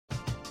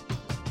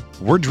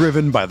We're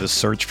driven by the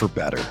search for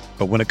better.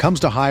 But when it comes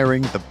to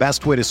hiring, the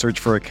best way to search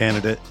for a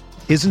candidate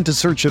isn't to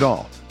search at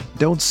all.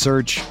 Don't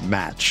search,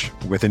 match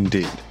with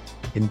Indeed.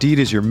 Indeed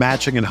is your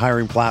matching and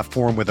hiring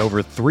platform with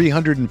over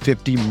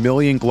 350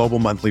 million global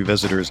monthly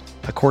visitors,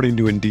 according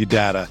to Indeed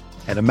data,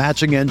 and a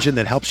matching engine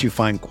that helps you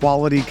find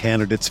quality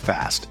candidates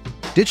fast.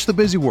 Ditch the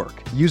busy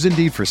work. Use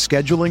Indeed for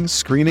scheduling,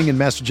 screening, and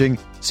messaging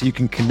so you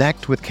can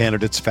connect with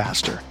candidates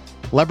faster.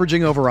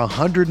 Leveraging over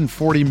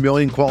 140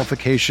 million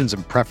qualifications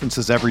and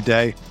preferences every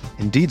day,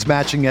 Indeed's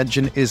matching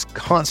engine is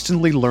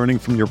constantly learning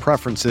from your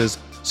preferences,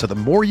 so the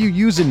more you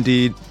use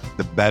Indeed,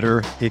 the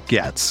better it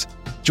gets.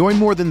 Join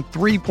more than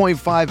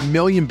 3.5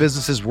 million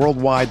businesses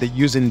worldwide that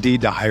use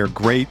Indeed to hire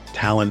great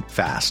talent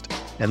fast.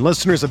 And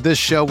listeners of this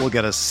show will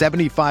get a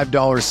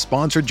 $75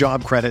 sponsored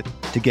job credit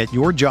to get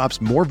your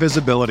jobs more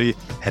visibility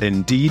at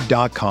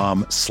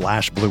Indeed.com/Blue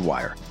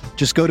Wire.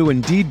 Just go to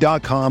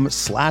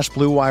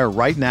Indeed.com/Blue Wire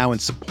right now and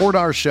support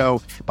our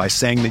show by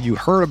saying that you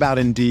heard about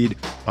Indeed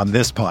on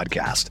this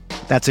podcast.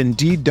 That's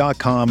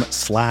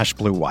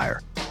Indeed.com/Blue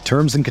Wire.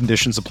 Terms and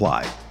conditions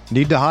apply.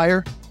 Need to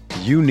hire?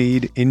 You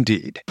need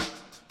Indeed.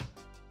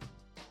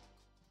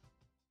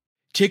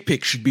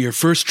 TickPick should be your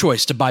first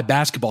choice to buy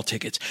basketball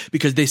tickets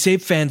because they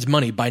save fans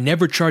money by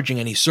never charging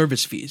any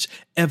service fees,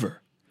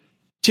 ever.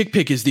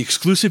 TickPick is the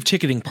exclusive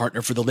ticketing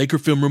partner for the Laker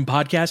Film Room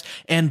podcast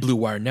and Blue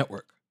Wire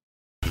Network.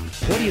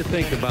 What do you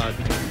think about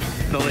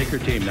the Laker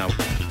team now?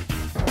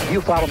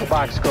 You follow the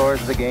box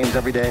scores of the games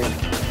every day?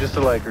 Just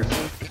the Lakers.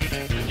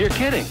 You're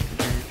kidding.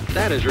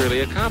 That is really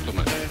a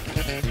compliment.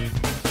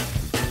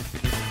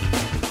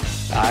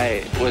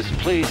 I was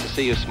pleased to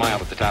see you smile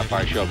at the top of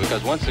our show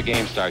because once the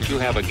game starts, you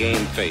have a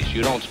game face.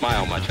 You don't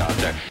smile much out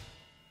there.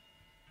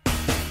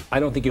 I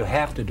don't think you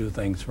have to do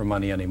things for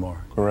money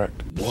anymore.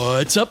 Correct.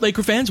 What's up,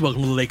 Laker fans?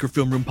 Welcome to the Laker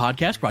Film Room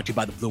podcast, brought to you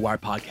by the Blue Wire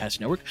Podcast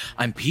Network.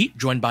 I'm Pete,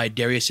 joined by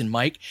Darius and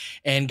Mike.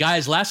 And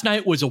guys, last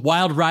night was a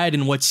wild ride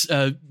in what's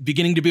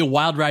beginning to be a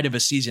wild ride of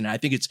a season. I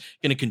think it's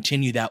going to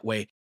continue that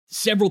way.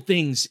 Several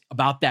things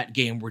about that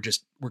game were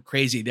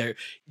crazy. There,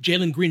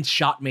 Jalen Green's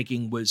shot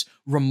making was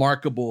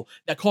remarkable.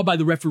 That call by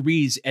the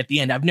referees at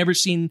the end, I've never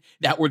seen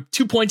that where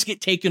 2 points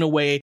get taken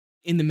away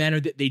in the manner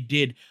that they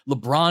did.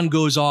 LeBron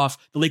goes off.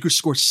 The Lakers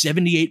score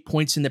 78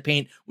 points in the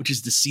paint, which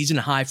is the season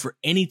high for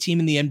any team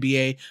in the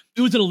NBA.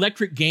 It was an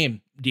electric game,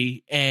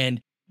 D,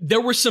 and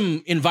there were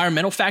some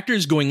environmental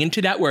factors going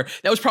into that where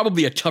that was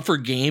probably a tougher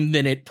game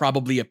than it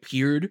probably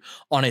appeared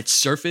on its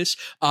surface.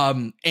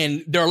 And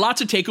there are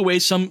lots of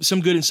takeaways,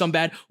 some good and some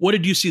bad. What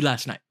did you see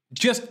last night?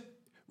 Just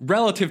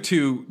relative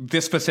to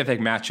this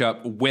specific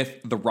matchup with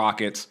the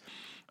Rockets,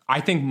 I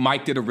think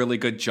Mike did a really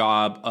good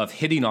job of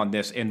hitting on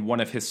this in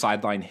one of his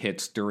sideline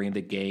hits during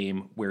the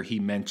game where he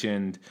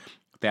mentioned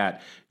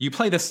that you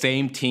play the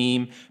same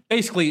team,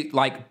 basically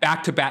like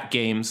back-to-back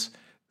games,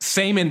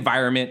 same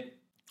environment,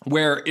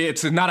 where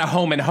it's not a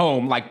home and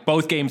home, like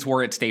both games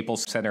were at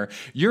Staples Center.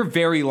 You're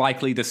very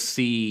likely to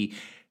see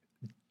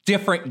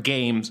different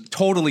games,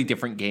 totally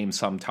different games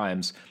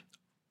sometimes,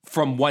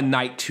 from one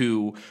night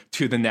to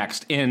the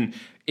next. In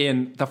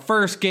the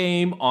first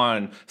game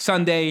on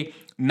Sunday,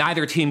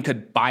 neither team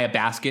could buy a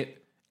basket.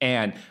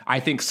 And I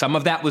think some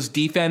of that was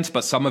defense,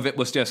 but some of it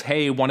was just,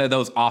 hey, one of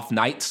those off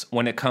nights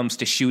when it comes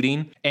to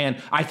shooting. And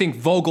I think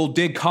Vogel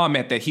did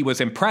comment that he was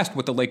impressed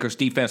with the Lakers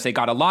defense. They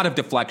got a lot of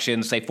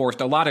deflections. They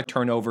forced a lot of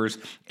turnovers.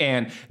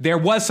 And there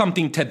was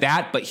something to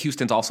that, but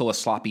Houston's also a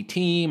sloppy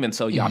team. And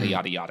so yada,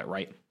 yada, yada,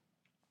 right?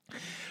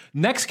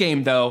 Next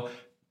game, though,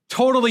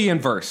 totally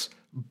inverse.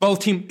 Both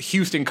team,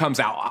 Houston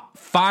comes out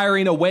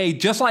firing away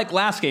just like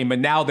last game,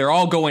 and now they're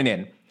all going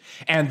in.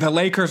 And the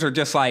Lakers are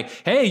just like,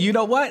 hey, you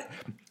know what?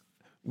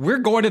 We're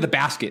going to the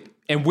basket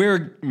and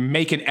we're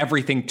making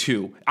everything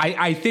too.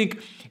 I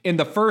think in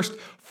the first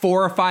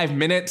 4 or 5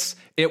 minutes,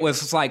 it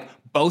was like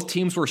both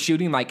teams were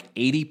shooting like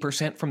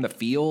 80% from the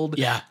field.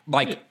 Yeah.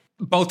 Like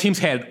both teams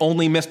had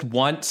only missed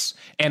once.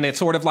 And it's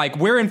sort of like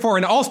we're in for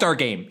an all-star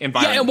game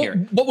environment here.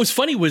 What was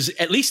funny was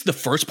at least the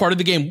first part of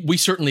the game, we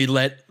certainly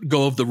let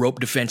go of the rope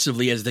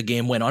defensively as the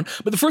game went on.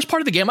 But the first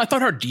part of the game, I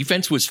thought our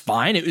defense was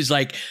fine. It was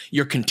like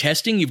you're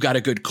contesting, you've got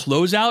a good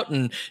closeout,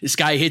 and this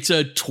guy hits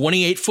a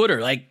 28-footer.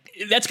 Like,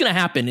 that's going to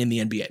happen in the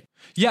NBA.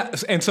 Yeah,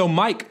 and so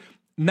Mike,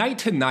 night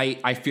to night,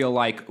 I feel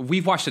like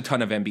we've watched a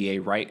ton of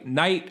NBA, right?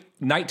 Night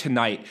to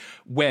night,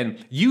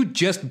 when you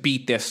just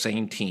beat this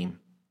same team.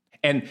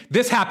 And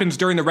this happens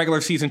during the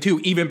regular season too,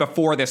 even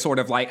before this sort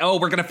of like, oh,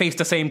 we're going to face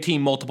the same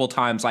team multiple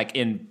times, like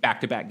in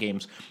back-to-back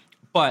games.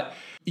 But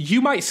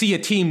you might see a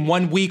team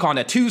 1 week on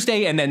a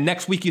Tuesday, and then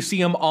next week you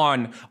see them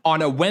on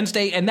a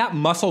Wednesday, and that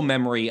muscle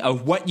memory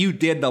of what you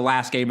did the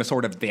last game is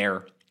sort of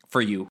there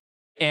for you.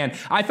 And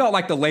I felt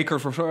like the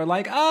Lakers were sort of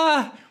like,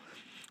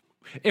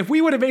 if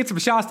we would have made some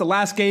shots the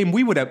last game,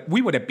 we would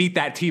have beat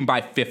that team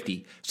by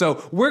 50.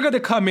 So we're going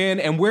to come in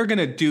and we're going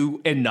to do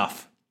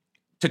enough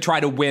to try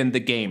to win the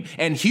game.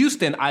 And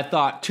Houston, I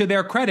thought, to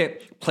their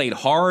credit, played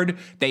hard.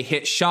 They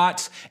hit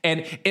shots,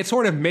 and it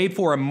sort of made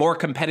for a more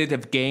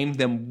competitive game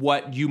than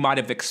what you might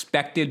have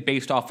expected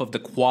based off of the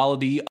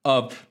quality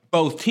of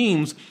both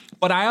teams.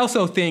 But I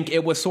also think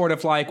it was sort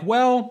of like,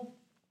 well,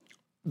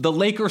 the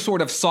Lakers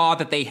sort of saw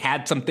that they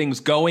had some things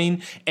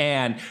going,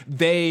 and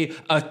they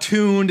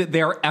attuned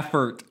their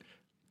effort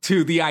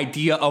to the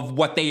idea of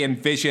what they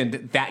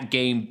envisioned that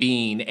game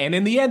being. And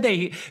in the end,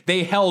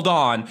 they held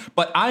on.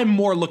 But I'm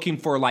more looking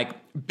for like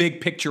big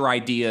picture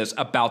ideas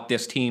about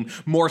this team,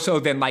 more so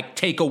than like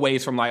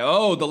takeaways from like,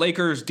 oh, the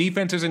Lakers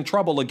defense is in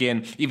trouble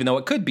again, even though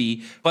it could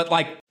be. But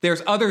like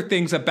there's other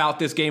things about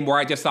this game where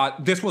I just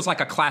thought this was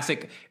like a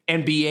classic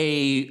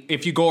NBA.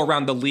 If you go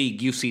around the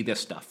league, you see this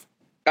stuff.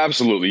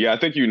 Absolutely. Yeah, I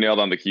think you nailed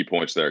on the key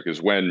points there,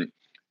 because when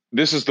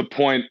this is the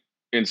point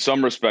in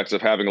some respects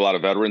of having a lot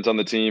of veterans on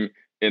the team,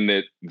 in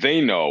that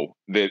they know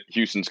that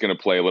Houston's going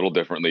to play a little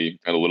differently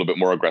and a little bit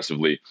more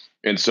aggressively.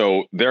 And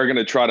so they're going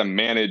to try to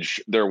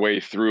manage their way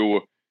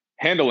through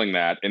handling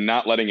that and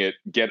not letting it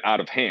get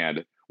out of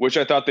hand, which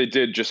I thought they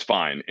did just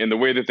fine. And the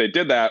way that they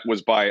did that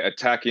was by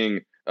attacking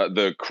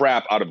the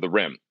crap out of the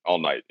rim all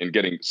night and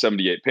getting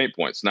 78 paint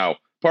points. Now,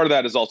 part of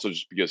that is also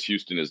just because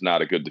Houston is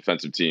not a good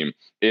defensive team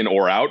in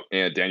or out,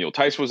 and Daniel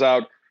Tice was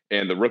out,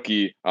 and the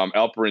rookie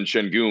Alperen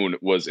Şengün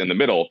was in the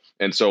middle.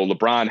 And so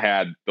LeBron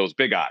had those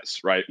big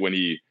eyes, right, when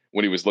he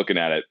was looking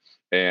at it.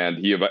 And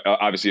he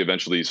obviously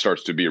eventually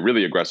starts to be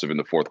really aggressive in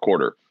the fourth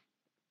quarter.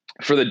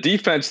 For the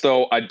defense,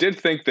 though, I did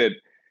think that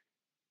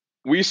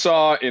we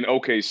saw in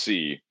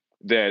OKC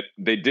that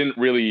they didn't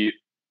really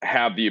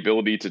have the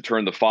ability to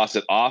turn the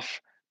faucet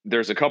off.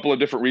 There's a couple of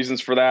different reasons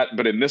for that.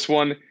 But in this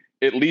one,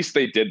 at least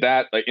they did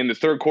that. Like in the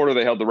third quarter,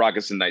 they held the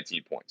Rockets to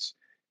 19 points.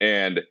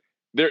 And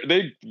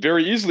they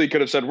very easily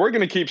could have said, we're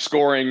going to keep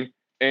scoring,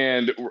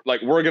 and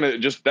like we're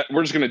just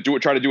going to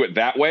try to do it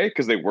that way,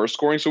 because they were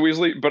scoring so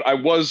easily. But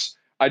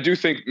I do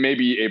think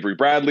maybe Avery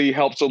Bradley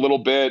helps a little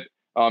bit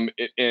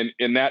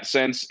in that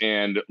sense,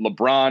 and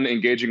LeBron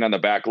engaging on the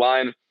back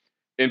line.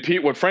 And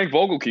Pete, what Frank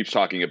Vogel keeps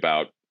talking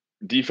about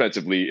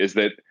defensively is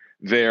that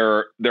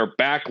their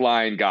back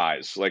line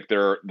guys, like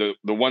they're the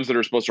ones that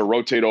are supposed to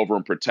rotate over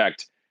and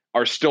protect,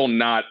 are still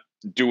not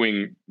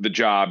doing the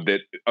job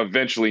that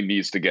eventually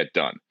needs to get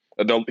done.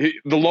 The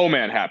low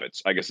man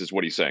habits, I guess, is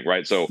what he's saying,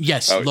 right? So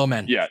yes, low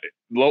man. Yeah.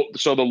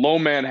 So the low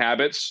man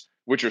habits,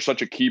 which are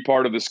such a key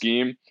part of the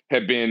scheme,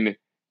 have been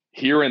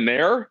here and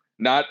there,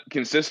 not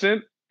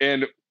consistent.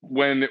 And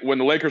when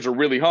the Lakers are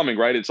really humming,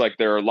 right, it's like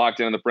they're locked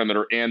in on the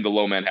perimeter and the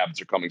low man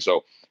habits are coming.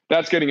 So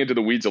that's getting into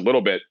the weeds a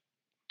little bit.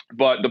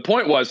 But the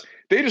point was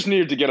they just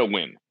needed to get a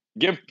win.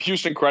 Give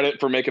Houston credit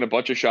for making a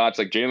bunch of shots.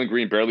 Like Jalen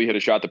Green barely hit a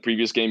shot the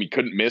previous game. He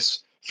couldn't miss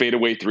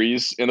fadeaway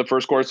threes in the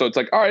first quarter. So it's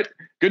like, all right,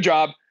 good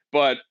job.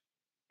 But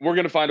we're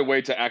going to find a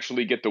way to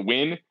actually get the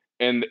win.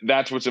 And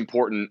that's what's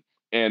important.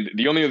 And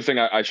the only other thing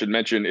I should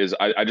mention is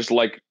I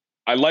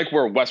like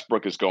where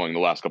Westbrook is going the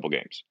last couple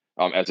games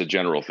as a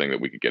general thing that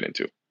we could get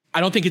into. I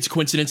don't think it's a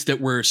coincidence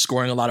that we're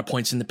scoring a lot of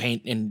points in the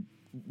paint and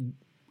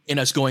in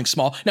us going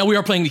small. Now, we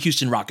are playing the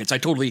Houston Rockets. I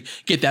totally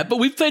get that. But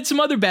we've played some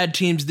other bad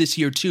teams this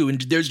year, too.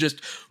 And there's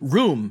just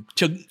room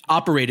to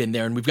operate in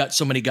there. And we've got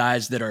so many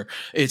guys that are,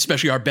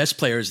 especially our best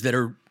players, that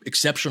are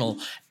exceptional.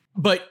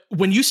 But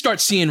when you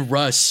start seeing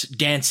Russ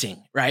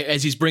dancing, right,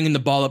 as he's bringing the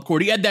ball up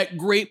court, he had that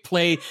great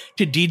play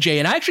to DJ.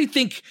 And I actually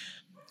think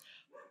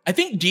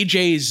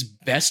DJ's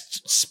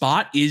best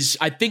spot is,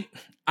 I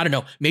don't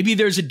know, maybe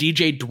there's a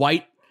DJ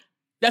Dwight.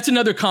 That's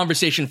another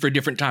conversation for a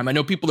different time. I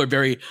know people are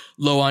very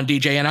low on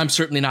DJ, and I'm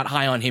certainly not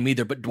high on him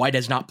either, but Dwight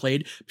has not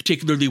played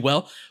particularly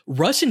well.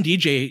 Russ and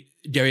DJ,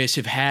 Darius,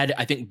 have had,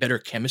 I think, better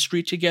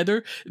chemistry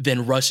together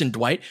than Russ and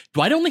Dwight.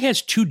 Dwight only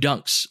has 2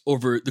 dunks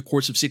over the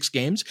course of 6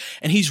 games,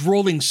 and he's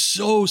rolling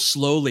so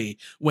slowly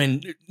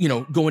when,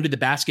 going to the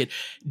basket.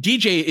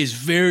 DJ is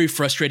very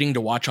frustrating to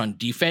watch on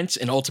defense,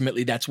 and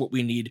ultimately that's what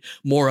we need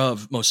more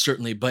of, most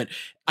certainly. But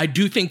I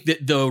do think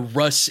that the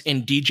Russ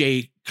and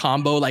DJ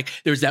combo, like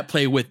there's that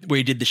play where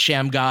he did the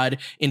sham god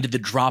into the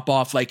drop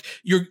off, like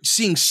you're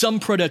seeing some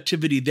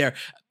productivity there.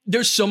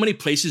 There's so many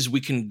places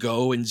we can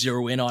go and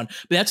zero in on,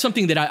 but that's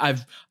something that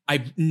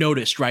I've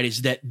noticed, right,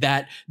 is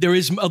that there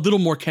is a little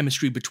more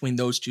chemistry between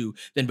those two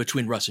than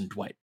between Russ and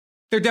Dwight.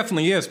 There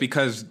definitely is,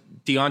 because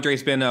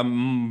DeAndre's been a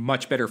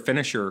much better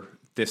finisher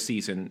this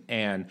season,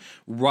 and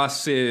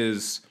Russ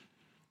has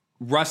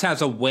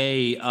a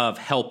way of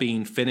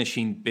helping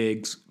finishing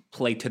bigs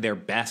play to their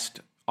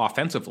best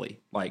offensively.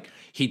 Like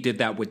he did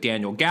that with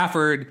Daniel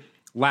Gafford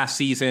last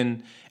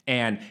season,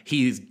 and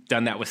he's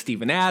done that with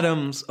Steven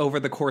Adams over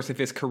the course of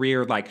his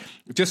career, like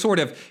just sort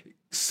of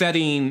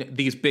setting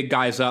these big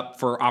guys up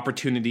for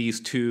opportunities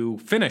to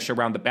finish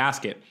around the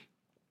basket.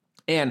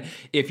 And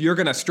if you're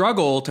going to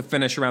struggle to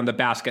finish around the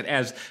basket,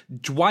 as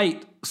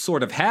Dwight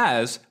sort of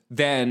has,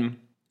 then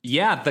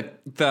yeah,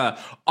 the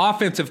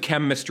offensive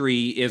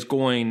chemistry is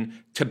going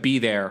to be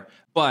there.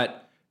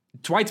 But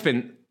Dwight's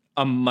been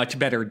a much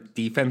better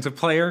defensive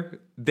player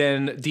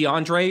than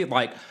DeAndre.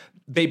 Like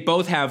they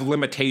both have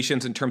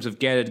limitations in terms of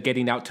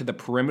getting out to the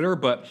perimeter,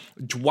 but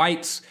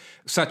Dwight's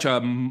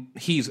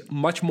he's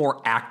much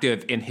more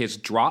active in his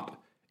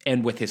drop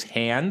and with his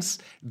hands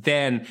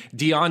than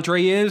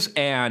DeAndre is.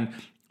 And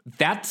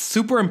that's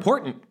super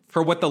important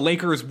for what the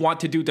Lakers want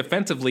to do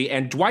defensively.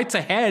 And Dwight's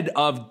ahead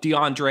of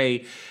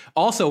DeAndre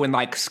also in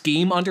like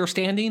scheme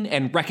understanding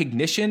and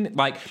recognition.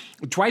 Like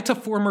Dwight's a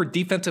former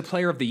defensive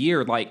player of the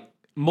year, like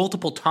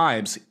multiple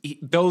times.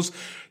 Those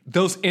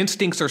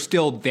instincts are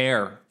still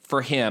there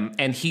for him.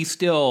 And he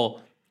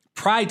still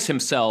prides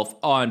himself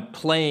on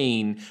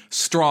playing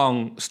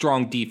strong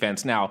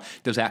defense. Now,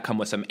 does that come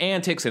with some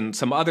antics and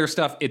some other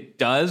stuff? It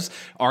does.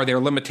 Are there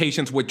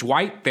limitations with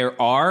Dwight?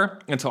 There are.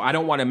 And so I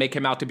don't want to make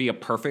him out to be a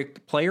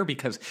perfect player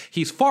because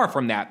he's far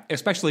from that,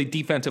 especially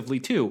defensively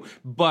too.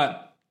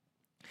 But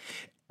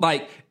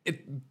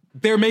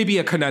there may be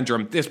a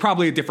conundrum. There's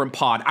probably a different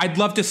pod. I'd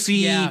love to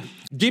see,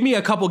 give me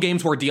a couple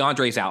games where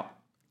DeAndre's out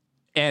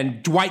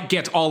and Dwight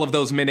gets all of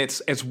those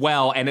minutes as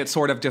well. And it's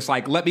sort of just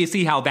like, let me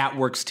see how that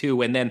works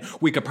too. And then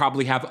we could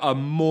probably have a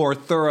more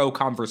thorough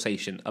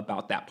conversation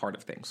about that part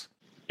of things.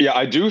 Yeah,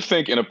 I do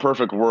think in a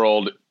perfect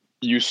world,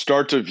 you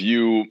start to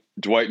view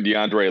Dwight and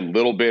DeAndre a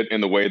little bit in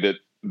the way that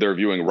they're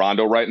viewing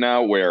Rondo right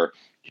now, where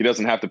he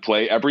doesn't have to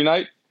play every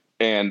night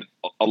and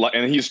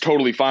he's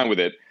totally fine with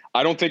it.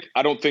 I don't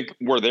think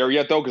we're there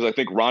yet, though, because I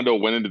think Rondo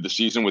went into the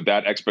season with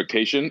that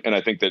expectation. And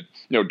I think that,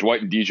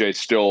 Dwight and DJ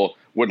still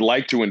would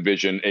like to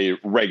envision a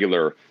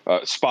regular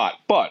spot.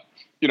 But,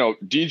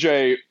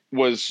 DJ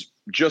was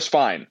just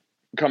fine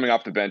coming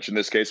off the bench in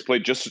this case,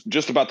 played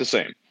just about the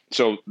same.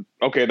 So,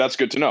 okay, that's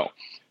good to know.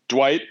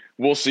 Dwight,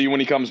 we'll see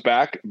when he comes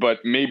back, but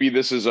maybe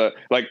this is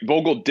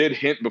Vogel did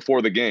hint before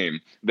the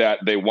game that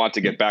they want to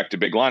get back to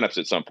big lineups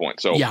at some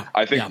point. So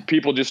I think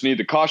people just need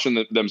to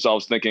caution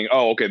themselves thinking,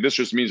 oh, okay, this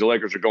just means the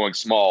Lakers are going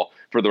small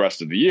for the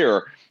rest of the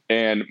year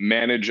and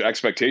manage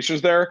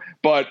expectations there.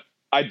 But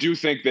I do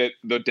think that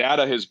the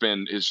data has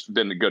been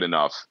good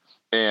enough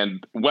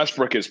and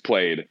Westbrook has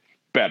played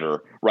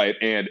better, right?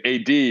 And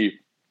AD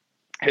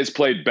has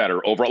played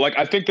better overall.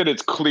 I think that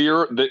it's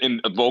clear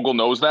that Vogel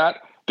knows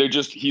that.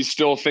 He's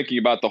still thinking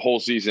about the whole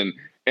season.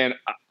 And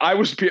I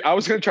was going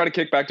to try to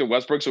kick back to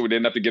Westbrook so we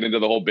didn't have to get into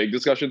the whole big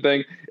discussion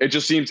thing. It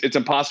just seems it's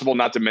impossible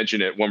not to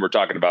mention it when we're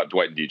talking about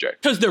Dwight and DJ.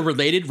 Because they're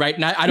related, right?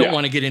 And I don't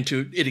want to get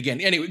into it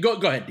again. Anyway, go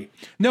ahead, D.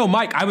 No,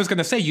 Mike, I was going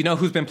to say,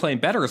 who's been playing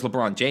better is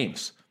LeBron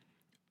James.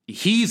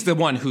 He's the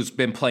one who's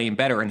been playing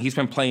better, and he's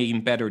been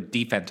playing better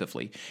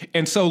defensively.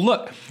 And so,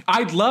 look,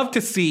 I'd love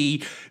to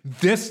see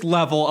this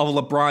level of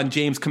LeBron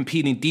James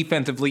competing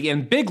defensively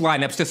in big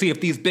lineups to see if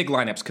these big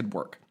lineups could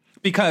work.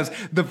 Because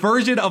the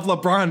version of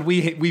LeBron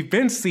we've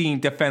been seeing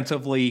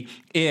defensively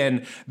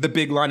in the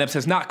big lineups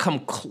has not come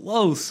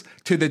close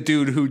to the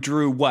dude who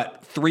drew,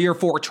 3 or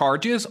 4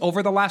 charges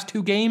over the last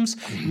 2 games?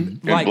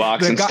 And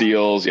blocks and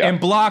steals, yeah. And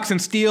blocks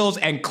and steals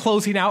and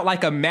closing out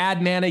like a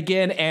madman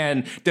again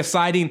and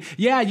deciding,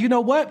 you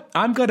know what?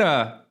 I'm going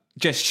to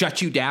just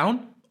shut you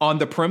down on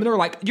the perimeter.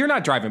 You're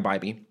not driving by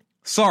me.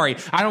 Sorry,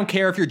 I don't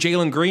care if you're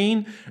Jalen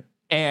Green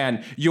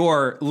and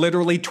you're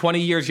literally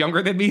 20 years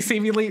younger than me,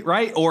 seemingly,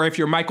 right? Or if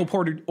you're Michael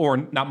Porter, or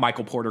not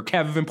Michael Porter,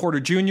 Kevin Porter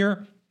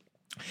Jr.,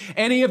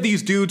 any of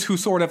these dudes who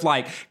sort of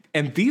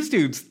and these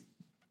dudes,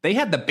 they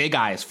had the big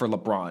eyes for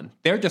LeBron.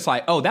 They're just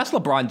like, oh, that's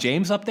LeBron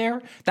James up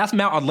there? That's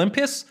Mount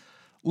Olympus?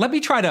 Let me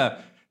try to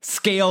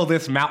scale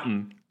this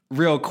mountain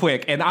real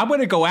quick. And I'm going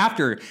to go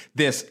after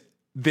this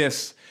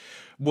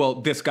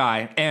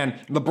guy. And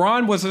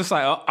LeBron was just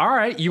like, all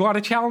right, you want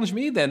to challenge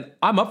me? Then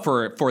I'm up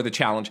for the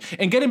challenge.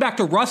 And getting back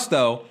to Russ,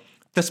 though,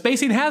 the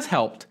spacing has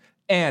helped.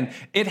 And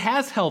it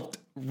has helped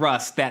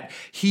Russ that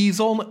he's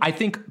only, I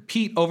think,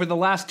 Pete, over the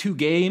last 2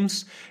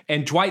 games,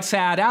 and Dwight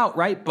sat out,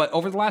 right? But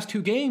over the last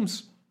 2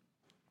 games,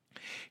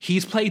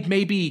 he's played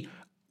maybe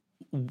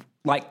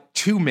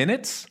 2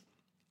 minutes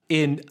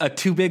in a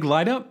 2 big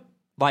lineup,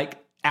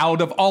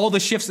 out of all the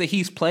shifts that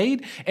he's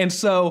played. And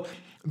so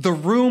the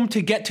room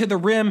to get to the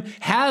rim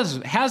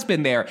has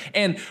been there.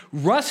 And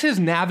Russ has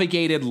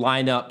navigated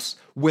lineups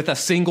with a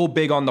single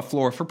big on the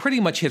floor for pretty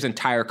much his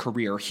entire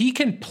career. He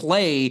can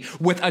play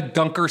with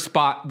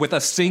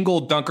a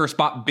single dunker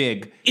spot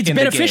big. It's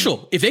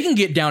beneficial if they can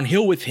get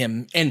downhill with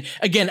him. And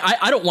again,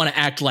 I don't want to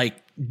act like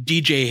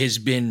DJ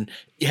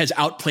has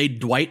outplayed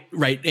Dwight,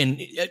 right?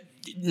 And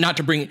not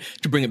to bring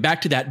it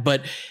back to that,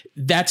 but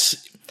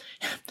that's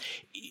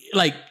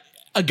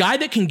a guy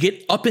that can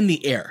get up in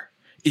the air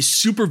is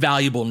super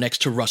valuable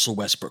next to Russell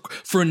Westbrook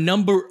for a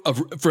number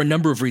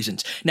of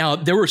reasons. Now,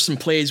 there were some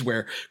plays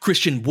where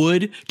Christian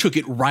Wood took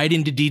it right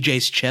into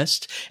DJ's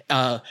chest.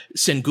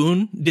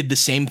 Sengun did the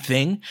same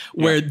thing,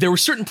 where there were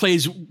certain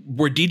plays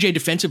where DJ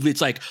defensively,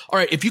 it's like, all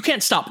right, if you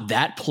can't stop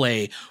that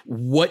play,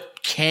 what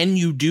can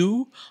you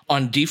do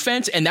on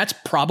defense? And that's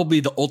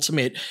probably the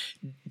ultimate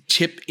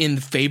tip in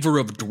favor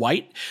of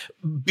Dwight.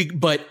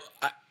 But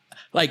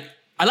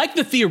I like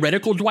the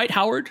theoretical Dwight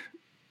Howard.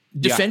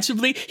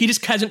 Defensively, he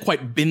just hasn't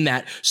quite been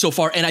that so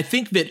far. And I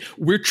think that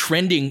we're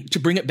trending to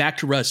bring it back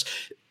to Russ.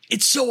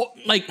 It's so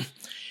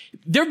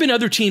there have been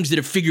other teams that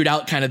have figured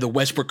out kind of the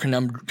Westbrook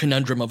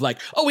conundrum of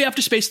we have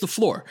to space the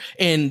floor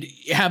and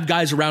have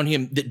guys around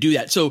him that do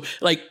that. So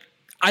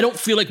I don't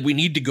feel like we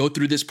need to go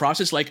through this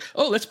process.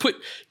 Let's put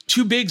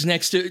 2 bigs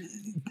next to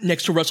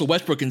Russell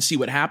Westbrook and see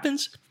what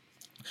happens.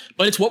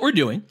 But it's what we're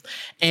doing.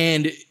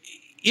 And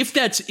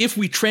if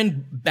we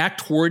trend back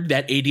toward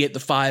that 80 at the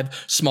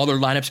 5 smaller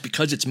lineups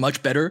because it's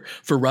much better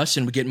for Russ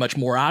and we get much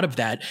more out of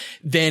that,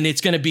 then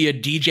it's going to be a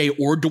DJ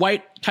or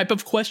Dwight type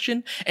of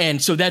question.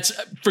 And so that's,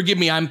 forgive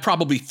me, I'm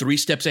probably 3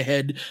 steps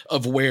ahead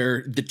of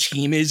where the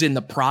team is in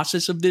the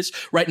process of this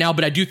right now.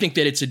 But I do think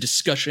that it's a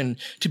discussion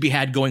to be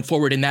had going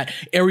forward, and that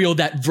Ariel,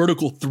 that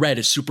vertical thread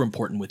is super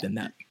important within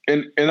that.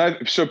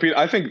 So Pete,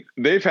 I think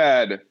they've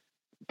had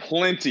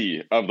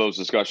plenty of those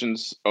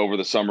discussions over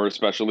the summer,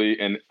 especially.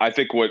 And I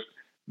think what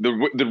the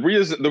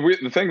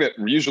thing that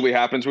usually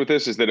happens with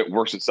this is that it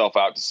works itself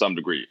out to some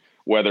degree,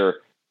 whether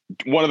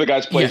one of the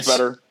guys plays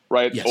better,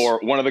 right? Yes. Or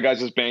one of the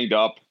guys is banged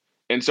up.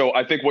 And so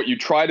I think what you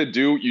try to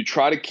do,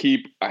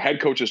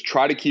 head coaches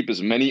try to keep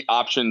as many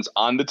options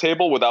on the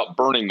table without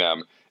burning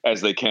them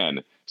as they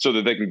can, so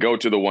that they can go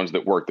to the ones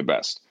that work the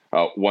best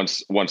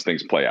once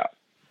things play out.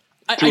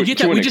 I get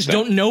that. We just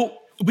don't know.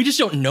 We just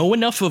don't know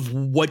enough of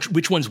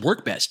which ones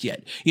work best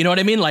yet. You know what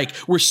I mean? Like,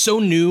 we're so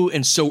new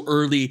and so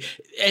early.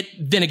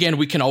 Then again,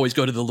 we can always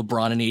go to the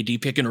LeBron and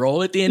AD pick and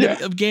roll at the end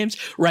of games,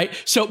 right?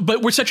 So,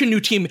 but we're such a new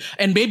team,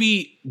 and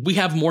maybe we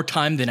have more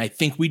time than I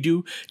think we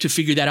do to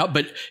figure that out.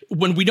 But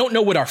when we don't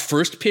know what our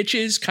first pitch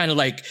is, kind of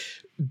like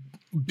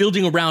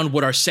building around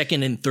what our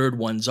second and third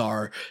ones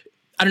are,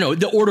 I don't know.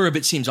 The order of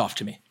it seems off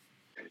to me.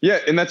 Yeah,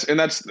 and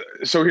that's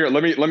so. Here,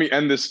 let me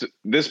end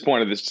this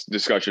point of this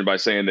discussion by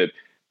saying that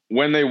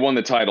when they won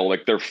the title,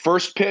 like, their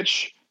first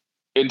pitch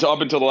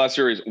up until the last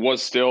series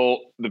was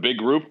still the big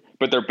group,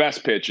 but their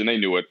best pitch, and they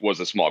knew it,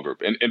 was a small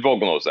group, and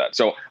Vogel knows that.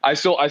 So I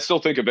still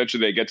think eventually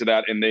they get to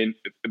that, and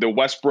the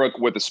Westbrook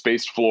with the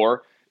spaced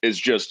floor is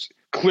just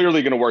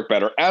clearly going to work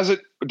better, as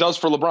it does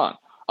for LeBron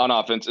on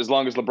offense, as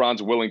long as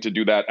LeBron's willing to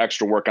do that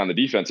extra work on the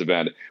defensive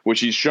end,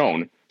 which he's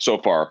shown so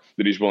far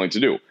that he's willing to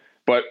do.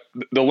 But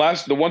the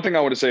one thing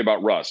I want to say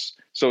about Russ,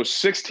 so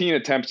 16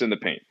 attempts in the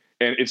paint,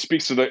 and it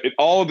speaks to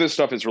all of this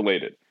stuff is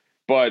related.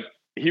 But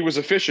he was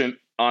efficient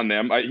on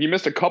them. He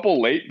missed a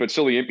couple late, but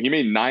still he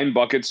made 9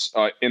 buckets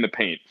in the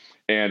paint,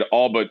 and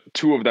all but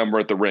 2 of them were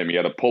at the rim. He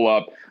had a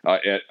pull-up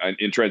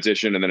in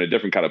transition and then a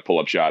different kind of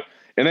pull-up shot.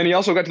 And then he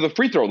also got to the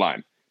free throw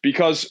line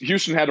because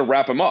Houston had to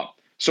wrap him up.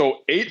 So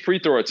 8 free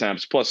throw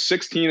attempts plus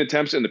 16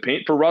 attempts in the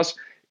paint for Russ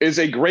is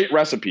a great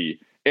recipe,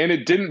 and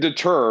it didn't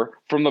deter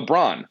from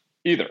LeBron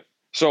either.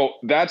 So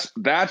that's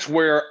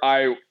where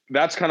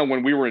that's kind of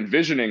when we were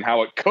envisioning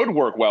how it could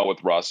work well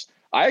with Russ.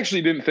 I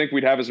actually didn't think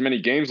we'd have as many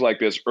games like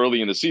this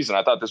early in the season.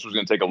 I thought this was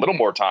going to take a little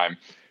more time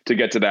to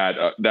get to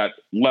that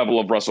level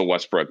of Russell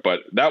Westbrook,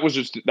 but that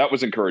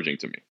was encouraging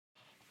to me.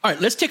 All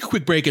right, let's take a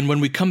quick break, and when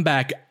we come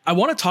back, I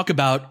want to talk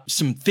about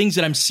some things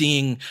that I'm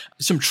seeing,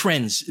 some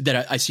trends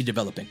that I see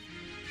developing.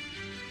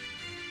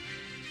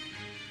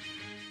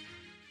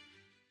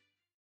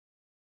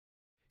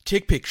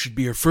 TickPick should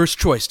be your first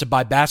choice to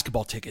buy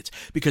basketball tickets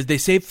because they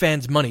save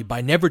fans money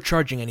by never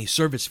charging any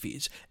service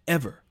fees,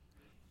 ever.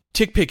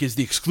 TickPick is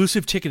the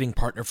exclusive ticketing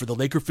partner for the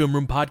Laker Film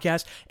Room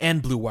podcast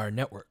and Blue Wire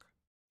Network.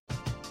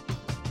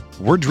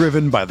 We're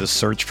driven by the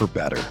search for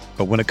better.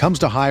 But when it comes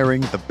to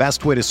hiring, the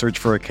best way to search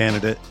for a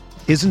candidate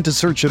isn't to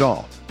search at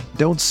all.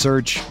 Don't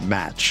search,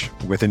 match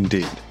with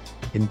Indeed.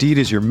 Indeed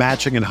is your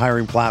matching and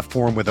hiring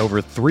platform with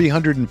over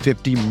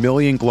 350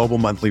 million global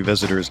monthly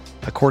visitors,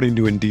 according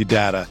to Indeed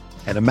data,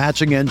 and a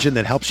matching engine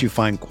that helps you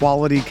find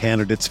quality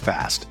candidates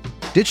fast.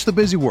 Ditch the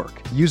busy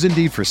work. Use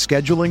Indeed for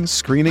scheduling,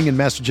 screening, and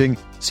messaging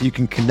so you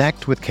can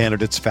connect with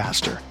candidates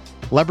faster.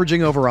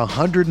 Leveraging over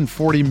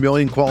 140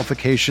 million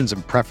qualifications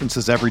and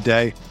preferences every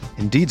day,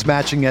 Indeed's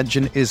matching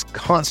engine is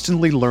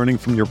constantly learning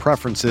from your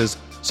preferences,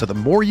 so the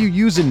more you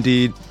use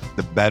Indeed,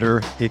 the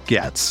better it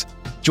gets.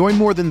 Join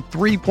more than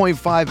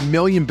 3.5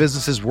 million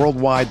businesses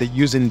worldwide that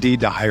use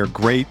Indeed to hire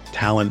great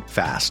talent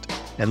fast.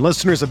 And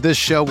listeners of this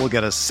show will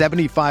get a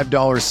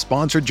 $75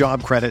 sponsored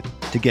job credit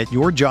to get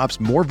your jobs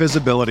more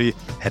visibility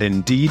at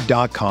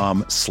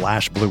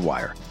Indeed.com/Blue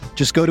Wire.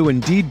 Just go to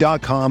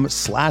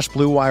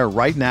Indeed.com/Blue Wire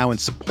right now and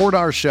support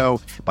our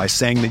show by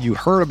saying that you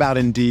heard about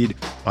Indeed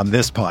on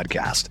this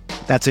podcast.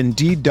 That's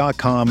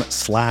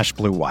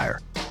Indeed.com/Blue Wire.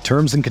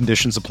 Terms and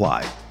conditions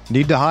apply.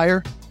 Need to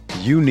hire?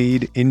 You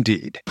need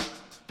Indeed.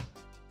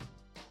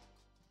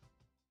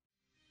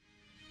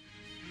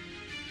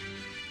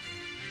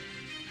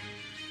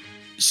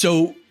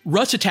 So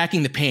Russ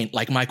attacking the paint,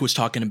 like Mike was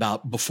talking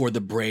about before the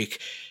break,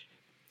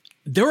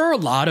 there are a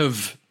lot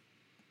of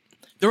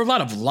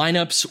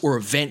lineups or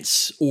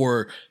events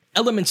or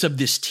elements of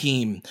this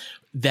team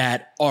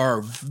that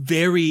are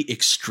very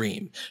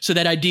extreme. So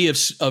that idea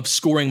of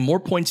scoring more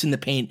points in the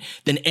paint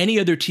than any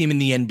other team in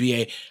the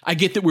NBA, I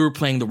get that we were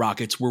playing the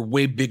Rockets. We're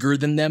way bigger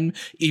than them,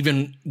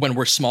 even when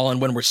we're small.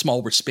 And when we're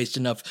small, we're spaced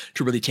enough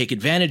to really take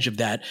advantage of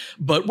that.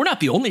 But we're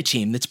not the only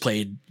team that's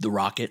played the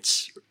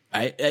Rockets,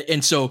 right?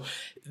 And so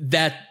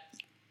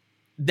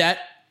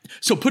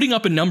so putting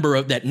up a number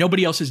of that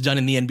nobody else has done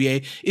in the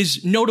NBA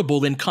is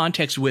notable in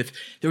context with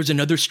there was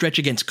another stretch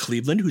against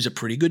Cleveland, who's a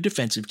pretty good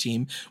defensive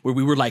team, where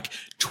we were like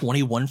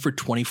 21 for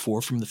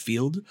 24 from the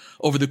field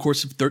over the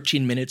course of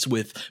 13 minutes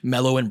with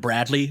Melo and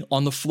Bradley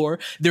on the floor.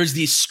 There's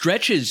these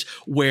stretches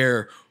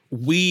where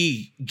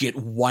we get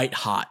white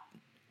hot,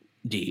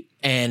 D,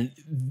 and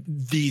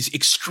these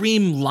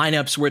extreme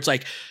lineups where it's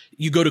like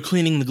you go to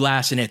cleaning the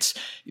glass and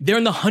they're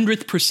in the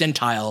 100th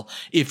percentile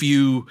if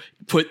you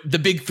put the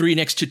big three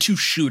next to two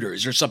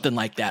shooters or something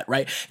like that,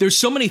 right? There's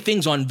so many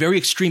things on very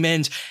extreme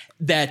ends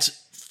that's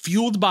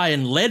fueled by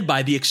and led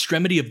by the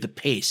extremity of the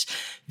pace.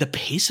 The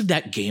pace of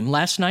that game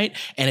last night,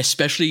 and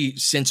especially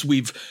since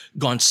we've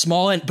gone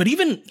small, but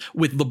even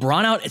with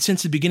LeBron out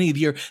since the beginning of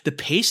the year, the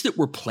pace that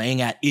we're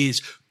playing at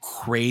is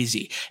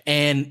crazy.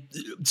 And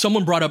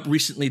someone brought up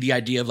recently the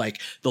idea of like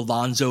the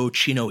Lonzo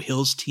Chino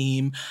Hills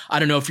team. I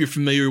don't know if you're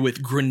familiar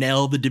with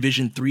Grinnell, the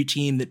Division III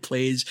team that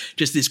plays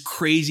just this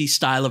crazy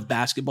style of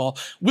basketball.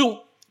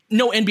 No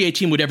NBA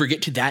team would ever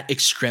get to that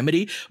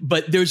extremity,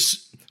 but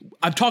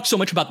I've talked so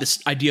much about this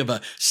idea of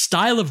a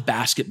style of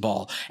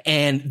basketball,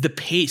 and the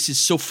pace is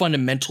so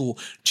fundamental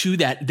to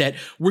that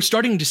we're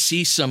starting to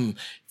see some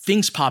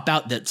things pop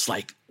out that's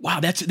like, wow,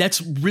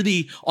 that's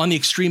really on the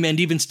extreme end,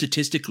 even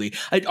statistically.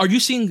 Are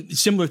you seeing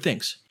similar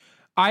things?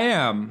 I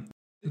am.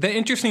 The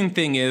interesting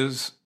thing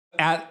is,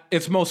 at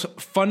its most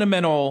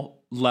fundamental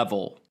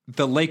level,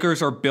 the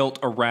Lakers are built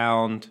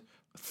around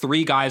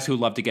three guys who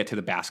love to get to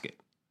the basket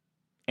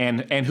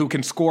and who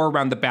can score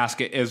around the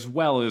basket as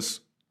well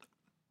as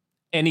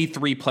any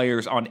three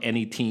players on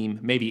any team,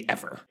 maybe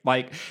ever.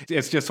 Like,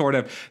 it's just sort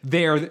of,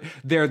 they're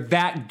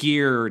that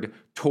geared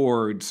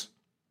towards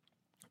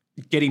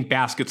getting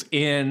baskets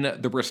in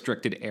the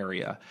restricted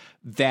area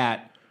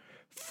that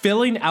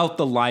filling out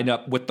the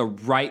lineup with the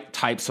right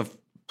types of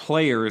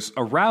players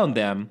around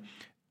them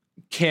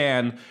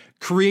can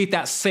create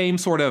that same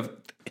sort of,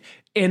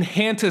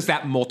 enhances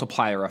that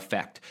multiplier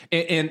effect.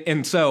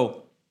 And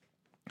so,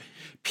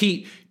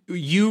 Pete,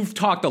 you've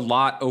talked a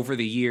lot over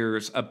the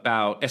years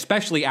about,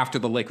 especially after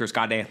the Lakers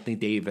got Anthony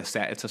Davis,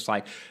 that it's just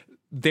like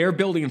they're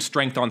building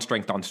strength on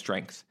strength on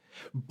strength.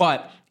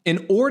 But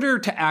in order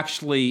to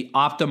actually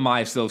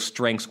optimize those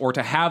strengths, or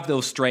to have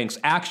those strengths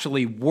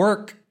actually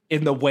work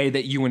in the way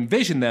that you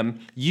envision them,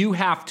 you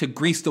have to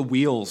grease the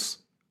wheels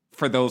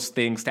for those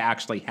things to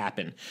actually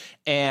happen.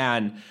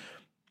 And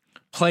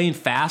playing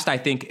fast, I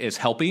think, is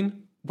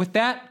helping with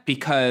that,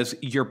 because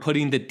you're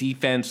putting the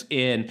defense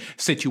in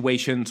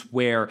situations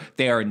where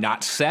they are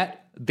not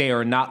set, they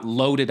are not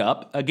loaded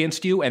up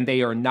against you, and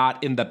they are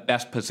not in the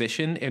best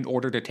position in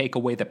order to take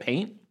away the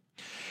paint.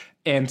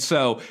 And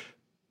so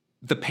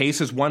the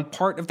pace is one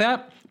part of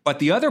that, but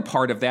the other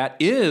part of that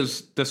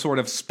is the sort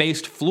of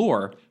spaced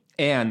floor,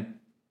 and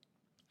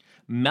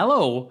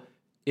Melo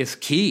is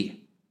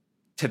key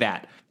to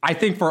that. I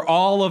think for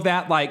all of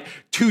that, like,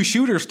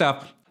 two-shooter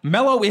stuff,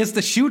 Melo is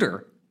the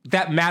shooter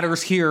that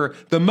matters here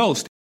the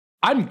most.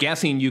 I'm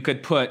guessing you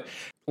could put,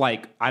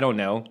 like, I don't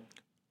know,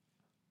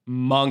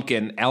 Monk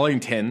and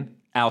Ellington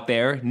out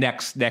there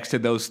next to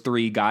those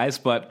three guys,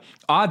 but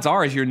odds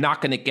are is you're not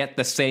going to get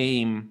the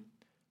same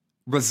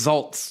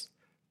results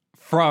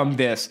from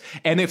this.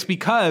 And it's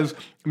because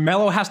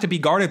Melo has to be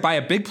guarded by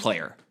a big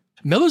player.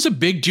 Melo's a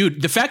big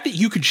dude. The fact that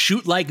you could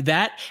shoot like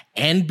that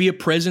and be a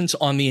presence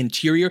on the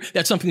interior,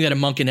 that's something that a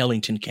Monk and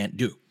Ellington can't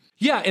do.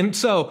 Yeah, and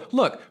so,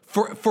 look,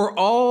 for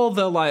all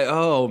the, like,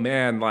 oh,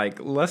 man, like,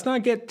 let's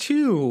not get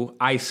too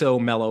ISO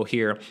Melo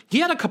here. He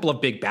had a couple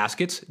of big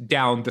baskets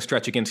down the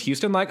stretch against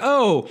Houston. Like,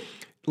 oh,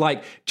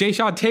 like,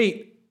 Jayshawn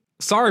Tate,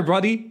 sorry,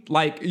 buddy.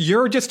 Like,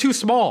 you're just too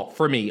small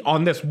for me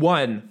on this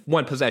one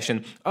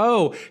possession.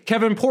 Oh,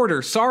 Kevin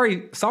Porter,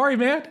 sorry,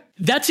 man.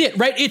 That's it,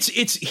 right?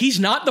 He's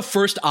not the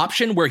first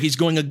option where he's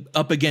going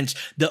up against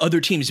the other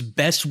team's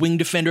best wing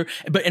defender.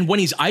 And when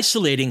he's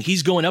isolating,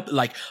 he's going up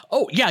like,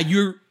 oh yeah,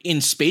 you're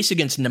in space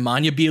against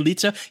Nemanja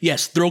Bjelica.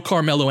 Yes, throw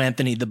Carmelo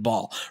Anthony the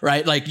ball,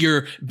 right? Like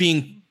you're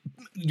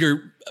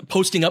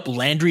posting up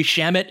Landry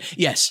Shamet.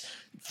 Yes,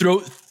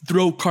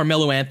 throw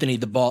Carmelo Anthony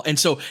the ball. And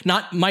so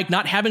not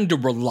having to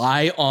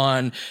rely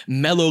on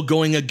Melo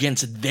going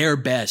against their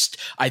best,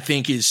 I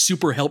think is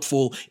super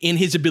helpful in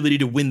his ability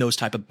to win those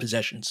type of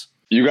possessions.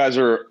 You guys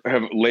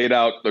have laid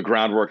out the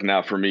groundwork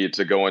now for me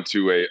to go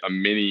into a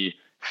mini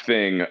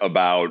thing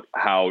about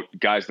how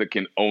guys that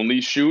can only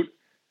shoot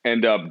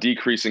end up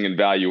decreasing in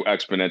value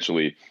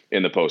exponentially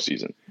in the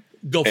postseason.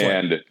 Go for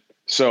it.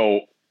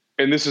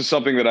 And this is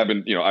something that I've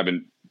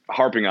been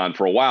harping on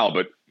for a while,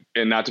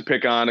 and not to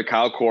pick on a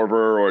Kyle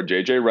Korver or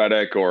JJ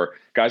Redick or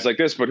guys like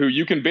this, but who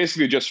you can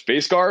basically just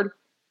face guard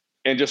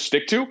and just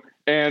stick to,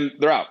 and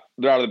they're out.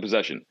 They're out of the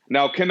possession.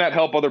 Now, can that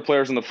help other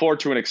players on the floor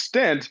to an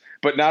extent,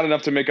 but not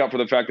enough to make up for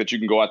the fact that you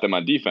can go at them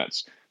on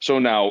defense? So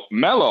now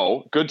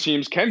Melo, good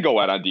teams can go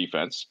at on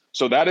defense.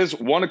 So that is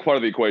one part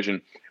of the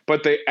equation,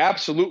 but they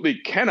absolutely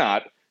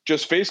cannot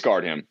just face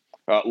guard him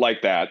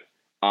like that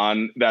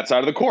on that side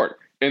of the court.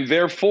 And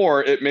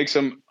therefore, it makes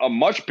him a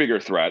much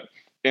bigger threat.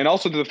 And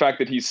also to the fact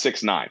that he's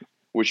 6'9",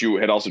 which you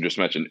had also just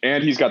mentioned,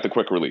 and he's got the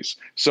quick release.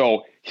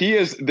 So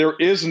there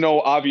is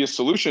no obvious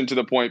solution, to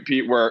the point,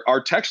 Pete, where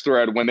our text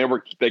thread, when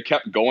they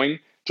kept going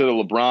to the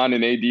LeBron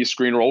and AD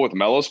screen roll with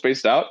Melo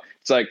spaced out,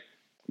 it's like,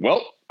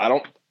 well, I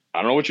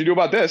I don't know what you do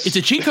about this. It's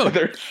a cheat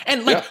code.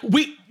 And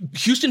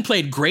Houston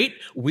played great.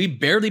 We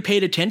barely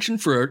paid attention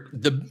for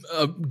the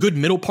good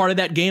middle part of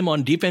that game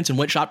on defense and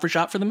went shot for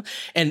shot for them.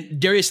 And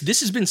Darius,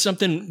 this has been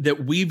something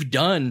that we've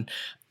done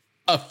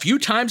a few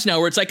times now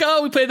where it's like,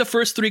 oh, we play the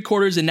first 3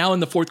 quarters and now in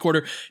the fourth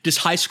quarter, just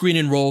high screen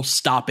and roll,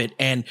 stop it.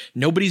 And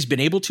nobody's been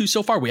able to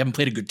so far. We haven't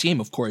played a good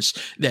team, of course,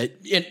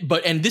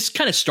 and this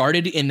kind of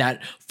started in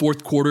that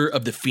fourth quarter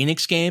of the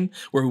Phoenix game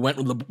where we went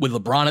with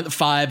LeBron at the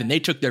 5 and they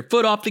took their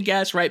foot off the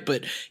gas, right?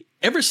 But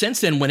ever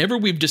since then, whenever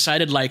we've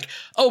decided like,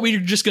 oh,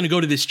 we're just going to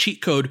go to this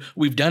cheat code,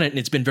 we've done it. And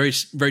it's been very,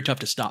 very tough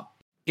to stop.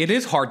 It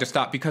is hard to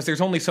stop because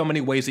there's only so many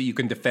ways that you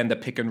can defend a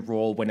pick and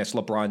roll when it's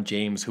LeBron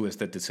James who is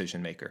the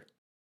decision maker.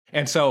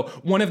 And so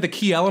one of the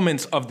key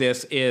elements of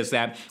this is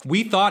that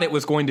we thought it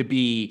was going to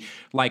be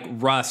like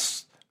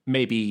Russ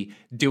maybe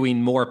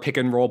doing more pick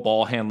and roll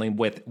ball handling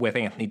with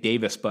Anthony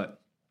Davis. But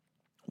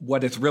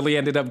what it's really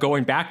ended up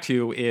going back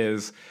to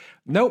is,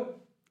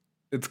 nope,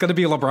 it's going to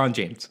be LeBron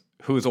James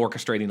who is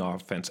orchestrating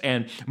offense.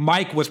 And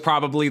Mike was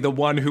probably the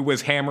one who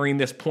was hammering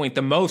this point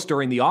the most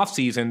during the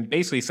offseason,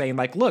 basically saying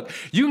like, look,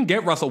 you can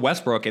get Russell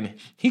Westbrook and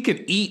he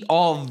can eat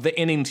all the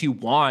innings you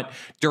want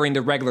during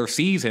the regular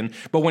season.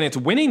 But when it's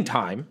winning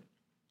time,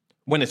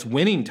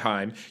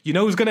 you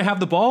know who's going to have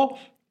the ball?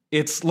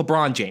 It's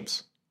LeBron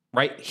James,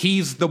 right?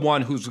 He's the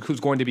one who's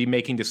going to be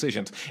making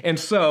decisions. And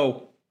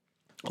so,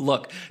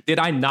 look, did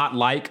I not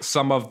like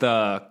some of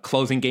the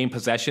closing game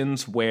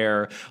possessions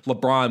where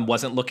LeBron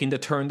wasn't looking to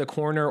turn the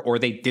corner or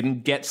they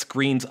didn't get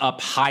screens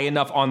up high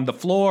enough on the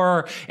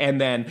floor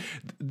and then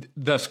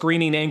the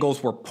screening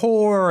angles were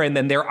poor and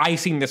then they're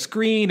icing the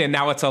screen and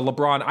now it's a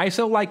LeBron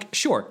ISO? Like,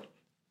 sure,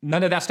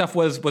 none of that stuff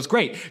was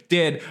great.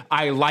 Did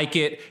I like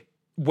it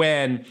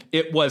when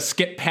it was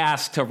skip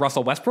pass to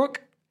Russell Westbrook?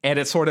 And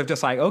it's sort of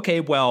just like, okay,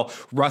 well,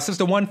 Russ is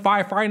the one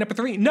firing up a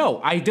 3. No,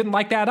 I didn't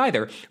like that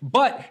either.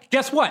 But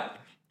guess what?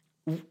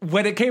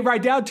 When it came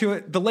right down to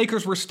it, the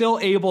Lakers were still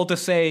able to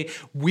say,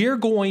 we're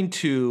going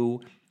to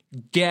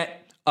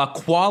get a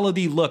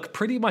quality look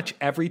pretty much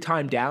every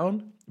time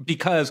down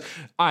because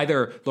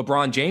either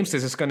LeBron James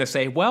is just going to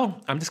say,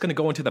 well, I'm just going to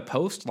go into the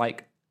post,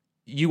 like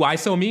you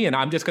ISO me, and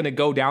I'm just going to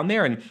go down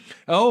there and,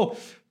 oh,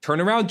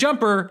 turnaround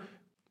jumper.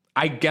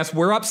 I guess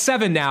we're up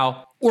 7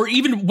 now. Or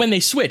even when they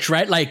switch,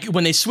 right? Like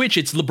when they switch,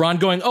 it's LeBron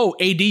going, oh,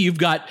 AD, you've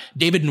got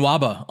David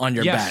Nwaba on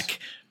your back.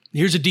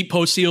 Here's a deep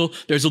post seal.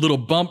 There's a little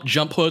bump,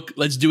 jump hook.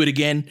 Let's do it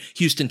again.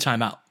 Houston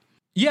timeout.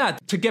 Yeah,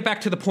 to get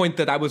back to the point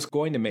that I was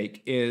going to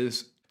make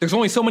is there's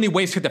only so many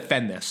ways to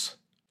defend this.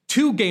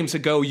 2 games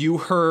ago, you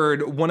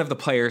heard one of the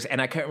players,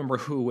 and I can't remember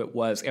who it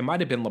was. It might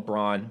have been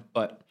LeBron,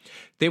 but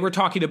they were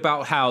talking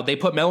about how they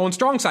put Melo in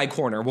strong side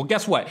corner. Well,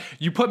 guess what?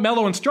 You put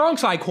Melo in strong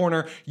side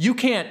corner, you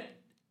can't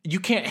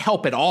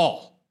help at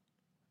all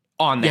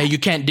on that. Yeah, you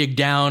can't dig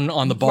down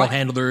on the ball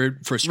handler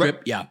for a strip.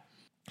 Right. Yeah.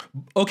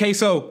 Okay,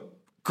 so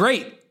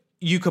great.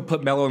 You could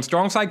put Melo in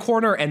strong side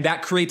corner, and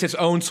that creates its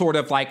own sort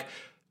of like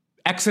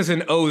X's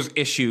and O's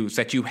issues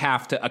that you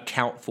have to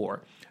account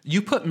for.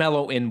 You put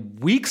Melo in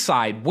weak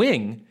side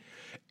wing,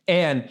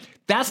 and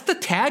that's the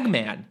tag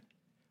man.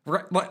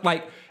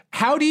 Like,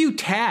 how do you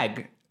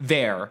tag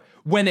there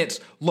when it's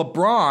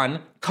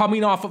LeBron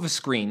coming off of a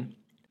screen?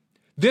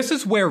 This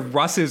is where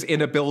Russ's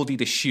inability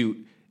to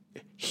shoot,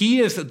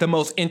 he is the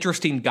most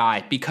interesting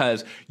guy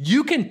because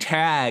you can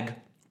tag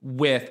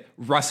with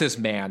Russ's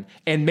man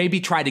and maybe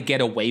try to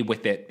get away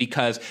with it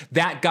because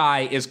that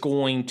guy is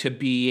going to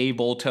be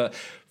able to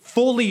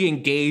fully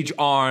engage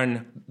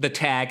on the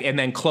tag and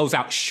then close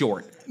out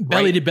short.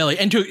 Belly to belly.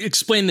 And to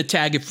explain the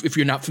tag, if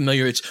you're not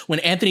familiar, it's when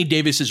Anthony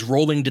Davis is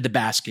rolling to the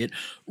basket,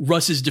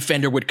 Russ's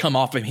defender would come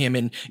off of him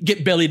and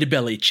get belly to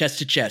belly, chest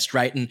to chest,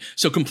 right? And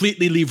so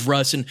completely leave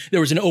Russ. And there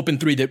was an open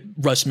 3 that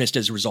Russ missed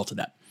as a result of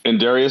that. And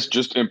Darius,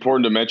 just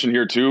important to mention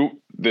here too,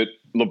 that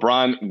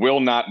LeBron will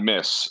not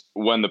miss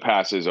when the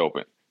pass is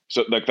open.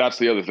 So like that's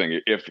the other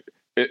thing. If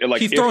the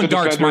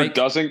darts, defender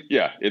doesn't,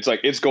 it's like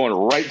it's going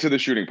right to the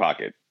shooting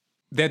pocket.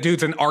 That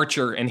dude's an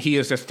archer and he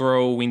is just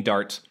throwing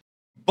darts.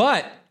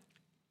 But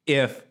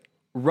if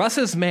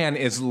Russ's man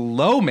is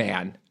low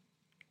man,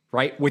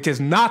 right, which is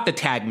not the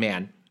tag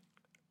man,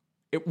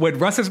 when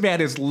Russ's man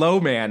is low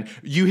man,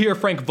 you hear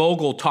Frank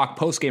Vogel talk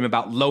postgame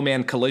about low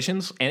man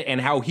collisions and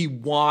how he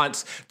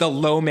wants the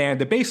low man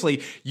to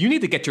basically, you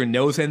need to get your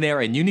nose in there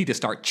and you need to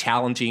start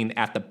challenging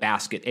at the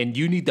basket and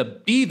you need to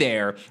be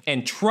there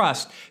and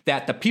trust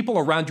that the people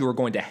around you are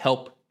going to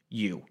help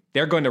you.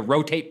 They're going to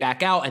rotate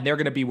back out and they're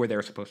going to be where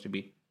they're supposed to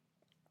be.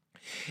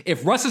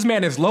 If Russ's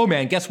man is low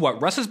man, guess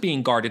what? Russ is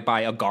being guarded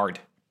by a guard.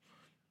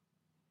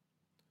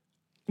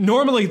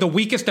 Normally the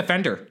weakest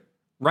defender,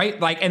 right?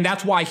 Like, and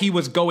that's why he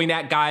was going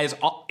at guys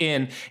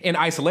in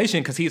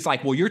isolation because he's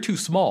like, well, you're too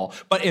small.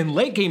 But in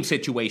late game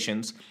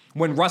situations,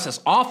 when Russ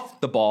is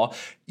off the ball,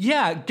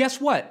 yeah,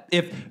 guess what?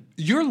 If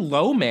your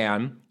low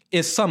man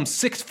is some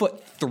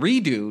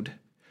 6'3" dude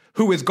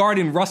who is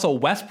guarding Russell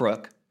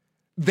Westbrook,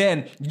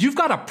 then you've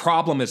got a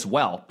problem as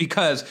well.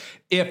 Because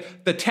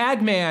if the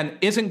tag man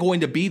isn't going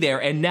to be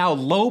there and now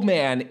low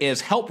man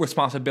is help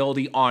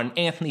responsibility on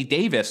Anthony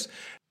Davis,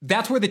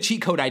 that's where the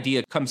cheat code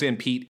idea comes in,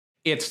 Pete.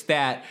 It's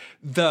that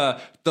the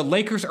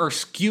Lakers are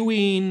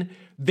skewing.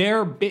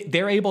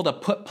 They're able to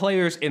put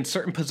players in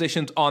certain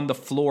positions on the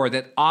floor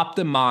that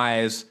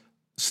optimize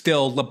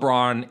still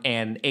LeBron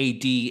and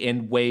AD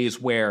in ways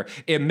where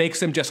it makes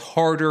them just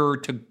harder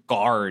to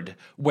guard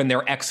when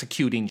they're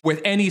executing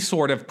with any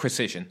sort of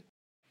precision.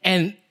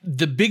 And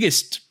the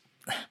biggest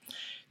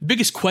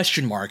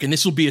question mark, and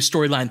this will be a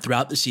storyline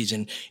throughout the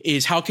season,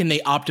 is how can they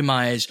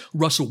optimize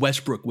Russell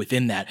Westbrook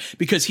within that?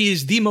 Because he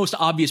is the most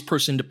obvious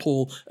person to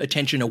pull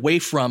attention away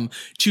from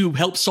to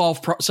help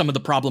solve some of the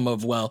problem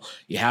of, well,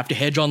 you have to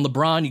hedge on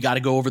LeBron. You got to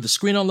go over the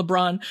screen on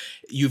LeBron.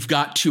 You've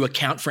got to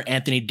account for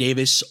Anthony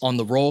Davis on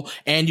the roll,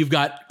 and you've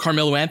got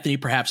Carmelo Anthony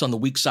perhaps on the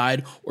weak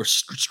side or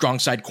strong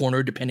side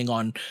corner, depending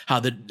on how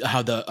the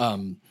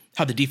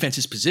defense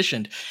is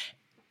positioned.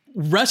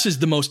 Russ is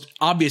the most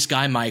obvious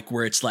guy, Mike,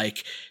 where it's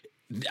like,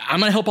 I'm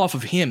going to help off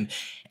of him.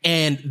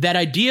 And that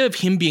idea of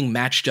him being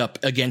matched up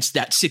against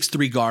that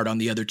 6'3" guard on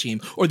the other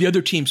team or the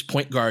other team's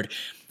point guard,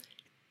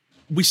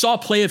 we saw a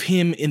play of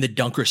him in the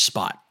dunker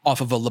spot off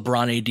of a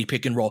LeBron AD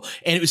pick and roll.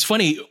 And it was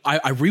funny.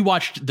 I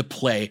rewatched the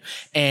play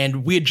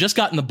and we had just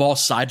gotten the ball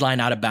sideline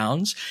out of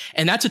bounds.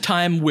 And that's a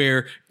time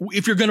where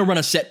if you're going to run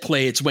a set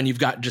play, it's when you've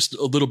got just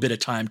a little bit of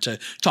time to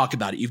talk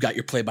about it. You've got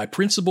your play by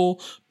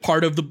principle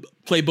part of the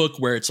playbook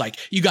where it's like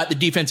you got the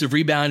defensive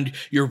rebound,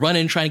 you're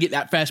running, trying to get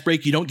that fast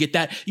break. You don't get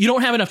that. You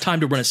don't have enough time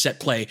to run a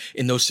set play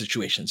in those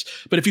situations.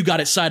 But if you've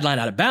got it sideline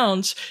out of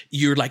bounds,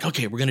 you're like,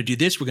 okay, we're going to do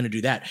this. We're going to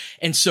do that.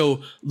 And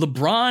so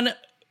LeBron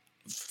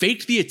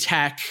faked the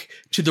attack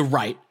to the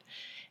right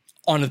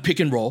on the pick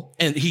and roll,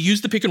 and he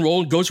used the pick and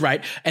roll, goes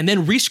right, and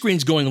then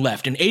rescreens going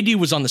left, and AD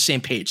was on the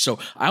same page. So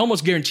I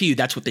almost guarantee you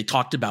that's what they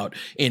talked about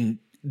in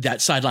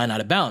that sideline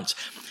out of bounds.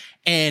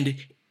 And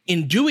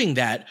in doing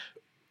that,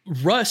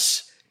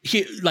 Russ,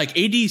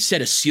 AD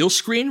set a seal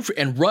screen,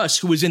 and Russ,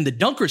 who was in the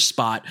dunker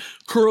spot,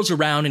 curls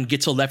around and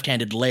gets a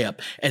left-handed layup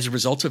as a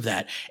result of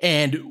that.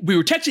 And we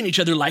were texting each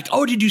other like,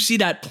 oh, did you see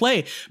that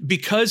play?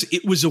 Because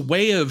it was a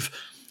way of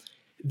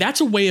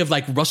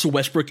like Russell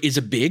Westbrook is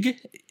a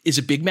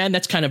big man.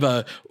 That's kind of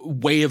a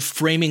way of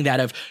framing that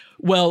of,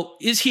 well,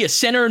 is he a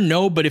center?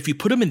 No, but if you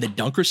put him in the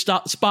dunker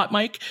spot,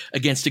 Mike,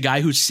 against a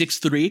guy who's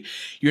 6'3",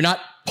 you're not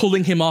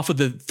pulling him off of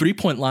the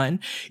 3-point line.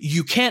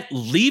 You can't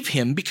leave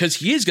him because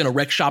he is going to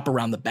wreck shop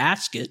around the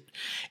basket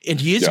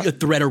and he is a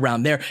threat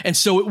around there. And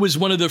so it was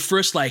one of the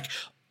first like,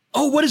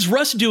 oh, what does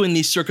Russ do in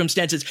these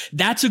circumstances?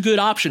 That's a good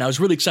option. I was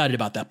really excited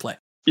about that play.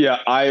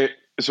 Yeah.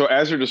 So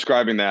as you're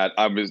describing that,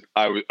 I was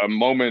a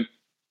moment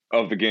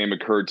of the game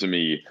occurred to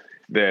me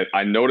that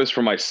I noticed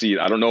from my seat.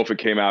 I don't know if it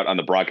came out on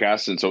the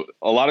broadcast. And so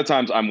a lot of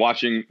times I'm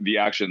watching the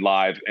action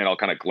live and I'll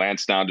kind of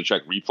glance down to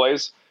check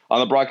replays on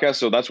the broadcast.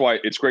 So that's why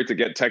it's great to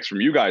get texts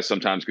from you guys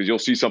sometimes, because you'll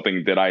see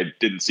something that I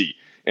didn't see.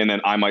 And then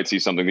I might see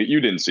something that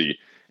you didn't see.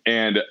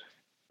 And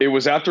it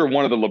was after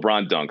one of the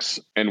LeBron dunks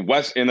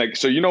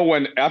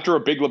when after a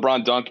big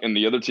LeBron dunk and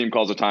the other team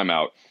calls a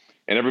timeout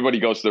and everybody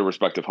goes to their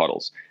respective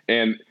huddles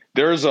and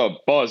there's a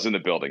buzz in the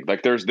building.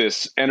 Like there's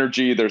this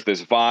energy, there's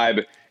this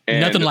vibe.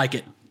 And nothing like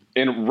it.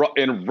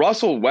 And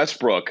Russell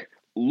Westbrook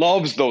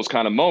loves those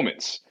kind of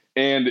moments.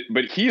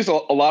 But he's a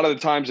lot of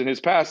the times in his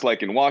past,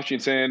 like in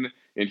Washington,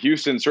 in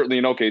Houston, certainly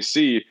in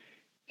OKC,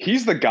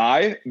 he's the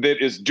guy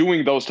that is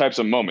doing those types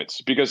of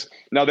moments. Because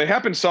now they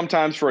happen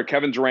sometimes for a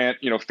Kevin Durant,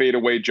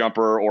 fadeaway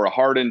jumper or a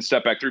Harden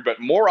step back three, but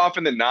more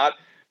often than not,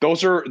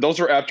 those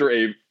are after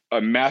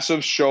a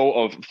massive show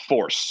of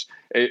force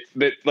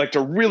that like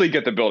to really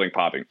get the building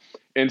popping.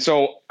 And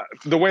so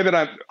the way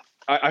that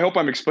I hope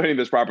I'm explaining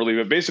this properly,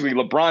 but basically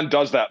LeBron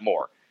does that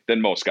more than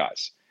most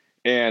guys.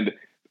 And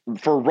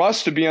for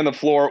Russ to be on the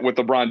floor with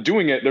LeBron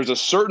doing it, there's a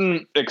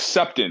certain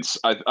acceptance,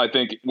 I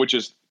think, which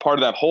is part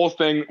of that whole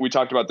thing we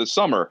talked about this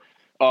summer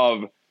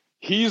of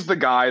he's the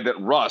guy that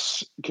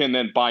Russ can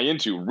then buy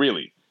into,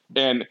 really.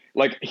 And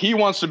like he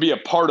wants to be a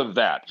part of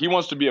that. He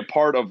wants to be a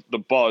part of the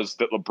buzz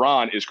that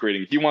LeBron is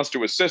creating. He wants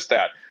to assist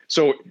that.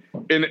 So,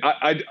 and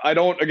I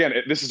don't, again,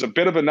 this is a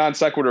bit of a non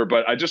sequitur,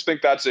 but I just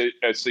think that's a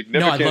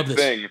significant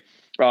thing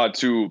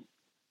to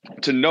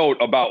note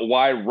about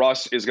why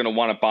Russ is going to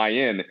want to buy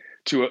in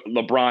to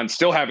LeBron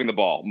still having the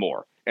ball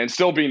more and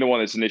still being the one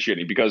that's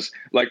initiating, because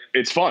like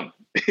it's fun.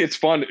 It's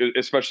fun,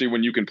 especially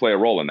when you can play a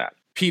role in that.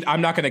 Pete,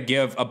 I'm not going to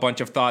give a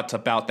bunch of thoughts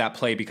about that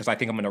play because I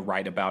think I'm going to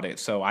write about it.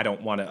 So I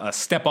don't want to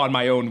step on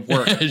my own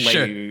work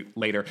Sure.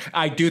 later.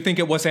 I do think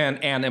it was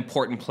an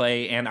important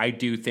play. And I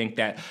do think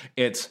that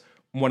it's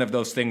one of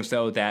those things,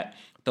 though, that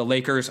the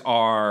Lakers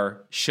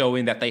are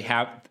showing that they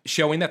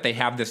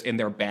have this in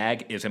their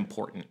bag is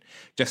important.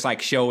 Just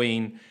like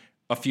showing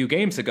a few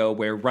games ago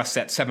where Russ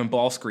set 7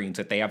 ball screens,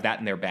 that they have that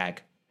in their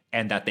bag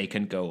and that they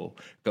can go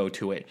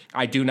to it.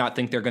 I do not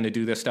think they're going to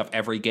do this stuff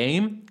every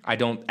game. I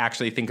don't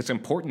actually think it's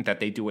important that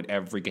they do it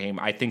every game.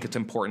 I think it's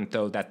important,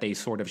 though, that they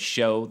sort of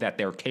show that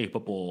they're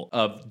capable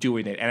of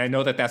doing it. And I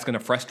know that that's going to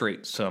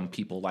frustrate some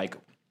people. Like,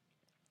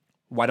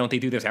 why don't they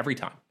do this every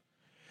time?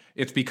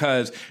 It's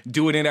because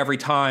doing it every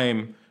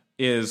time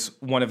is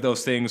one of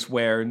those things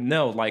where,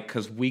 no, like,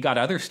 because we got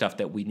other stuff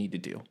that we need to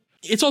do.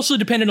 it's also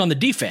dependent on the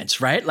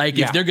defense, right? Like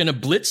if they're going to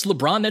blitz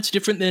LeBron, that's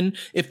different than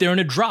if they're in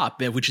a drop,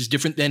 which is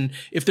different than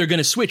if they're going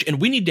to switch. And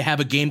we need to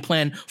have a game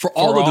plan for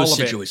all of those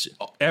situations.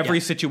 Every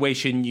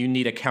situation, you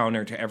need a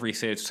counter to every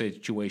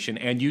situation.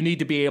 And you need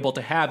to be able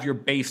to have your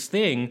base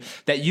thing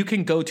that you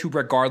can go to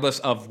regardless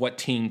of what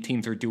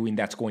teams are doing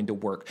that's going to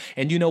work.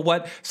 And you know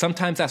what?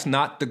 Sometimes that's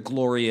not the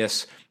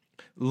glorious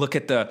look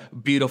at the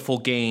beautiful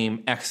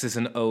game, X's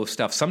and O's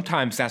stuff.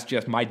 Sometimes that's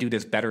just my dude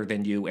is better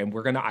than you, and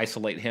we're going to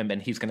isolate him,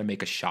 and he's going to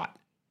make a shot.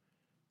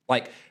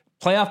 Like,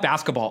 playoff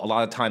basketball a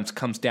lot of times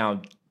comes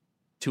down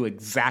to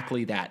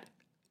exactly that.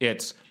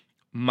 It's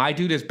my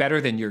dude is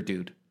better than your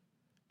dude.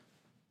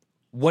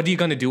 What are you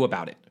going to do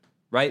about it,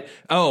 right?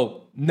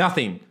 Oh,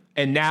 nothing.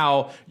 And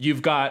now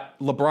you've got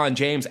LeBron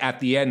James at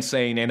the end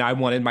saying, and I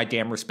wanted my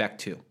damn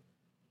respect too,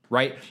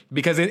 right?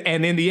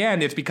 And in the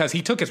end, it's because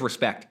he took his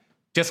respect.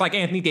 Just like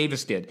Anthony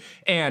Davis did.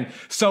 And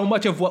so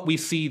much of what we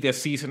see this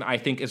season, I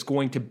think, is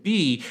going to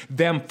be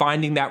them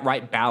finding that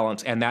right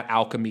balance and that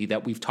alchemy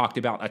that we've talked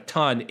about a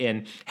ton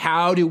in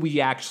how do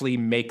we actually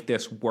make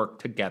this work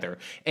together.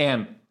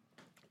 And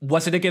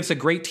was it against a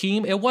great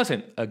team? It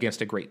wasn't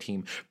against a great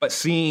team. But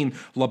seeing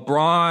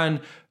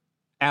LeBron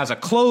as a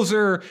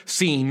closer,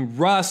 seeing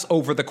Russ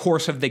over the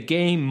course of the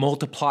game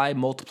multiply,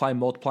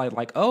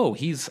 like, oh,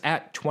 he's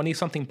at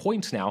 20-something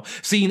points now.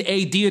 Seeing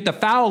AD at the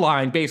foul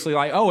line, basically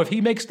like, oh, if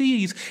he makes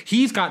these,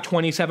 he's got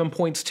 27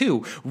 points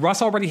too.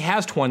 Russ already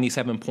has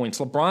 27 points.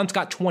 LeBron's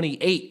got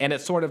 28, and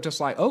it's sort of just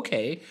like,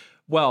 okay,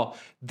 well,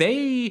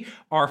 they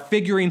are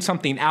figuring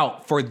something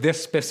out for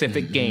this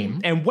specific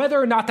game. And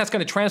whether or not that's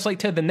going to translate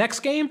to the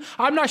next game,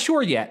 I'm not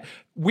sure yet.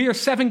 We are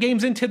 7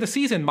 games into the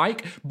season,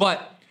 Mike,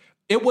 but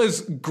it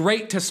was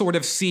great to sort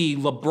of see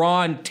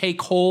LeBron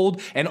take hold,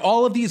 and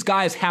all of these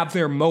guys have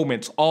their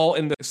moments all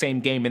in the same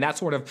game. And that's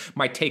sort of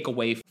my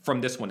takeaway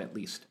from this one, at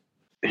least.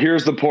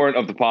 Here's the point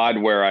of the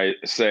pod where I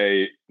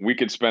say we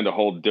could spend a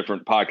whole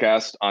different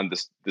podcast on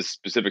this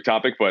specific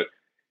topic, but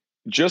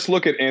just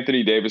look at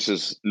Anthony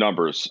Davis's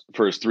numbers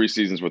for his 3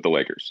 seasons with the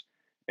Lakers.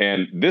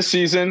 And this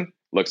season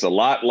looks a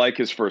lot like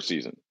his first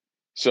season.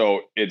 So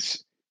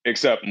it's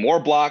except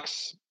more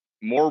blocks,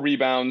 more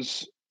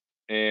rebounds,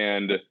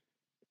 and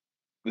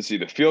let's see,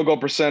 the field goal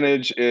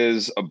percentage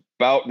is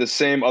about the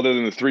same other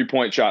than the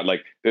 3-point shot.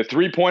 Like the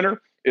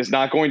 3-pointer is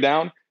not going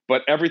down,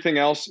 but everything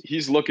else,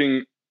 he's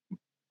looking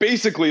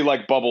basically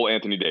like bubble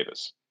Anthony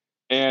Davis.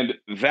 And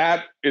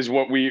that is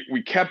what we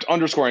kept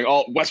underscoring.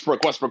 All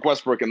Westbrook, and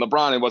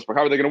LeBron and Westbrook,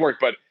 how are they going to work?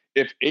 But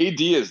if AD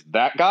is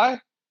that guy,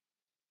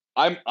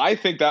 I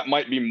think that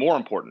might be more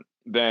important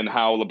than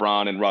how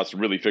LeBron and Russ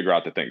really figure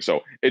out the thing.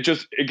 So it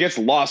gets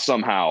lost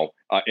somehow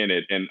in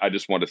it. And I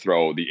just want to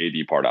throw the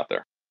AD part out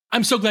there.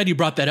 I'm so glad you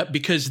brought that up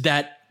because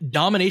that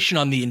domination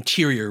on the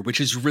interior,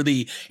 which is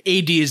really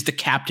AD is the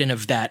captain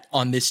of that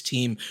on this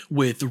team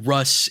with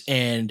Russ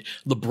and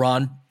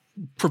LeBron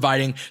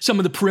providing some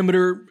of the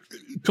perimeter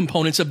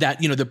components of that,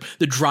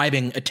 the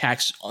driving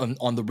attacks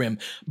on the rim.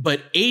 But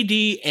AD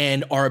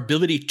and our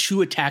ability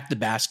to attack the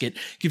basket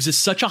gives us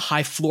such a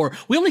high floor.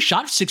 We only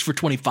shot 6 for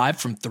 25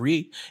 from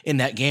 3 in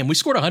that game. We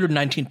scored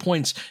 119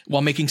 points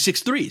while making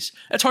 6 threes.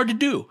 That's hard to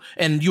do.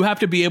 And you have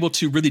to be able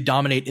to really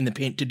dominate in the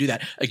paint to do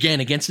that. Again,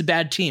 against a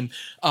bad team.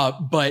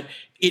 But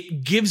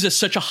it gives us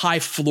such a high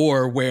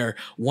floor where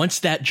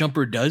once that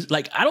jumper does,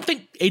 I don't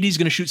think AD is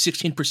going to shoot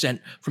 16%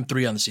 from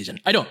 3 on the season.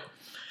 I don't.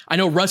 I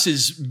know Russ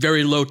is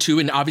very low too,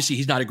 and obviously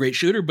he's not a great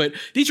shooter, but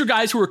these are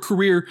guys who are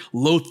career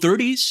low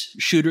 30s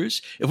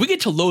shooters. If we get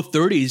to low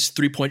 30s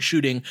 3-point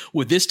shooting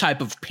with this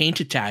type of paint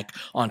attack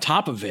on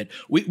top of it,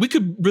 we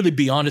could really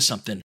be onto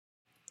something.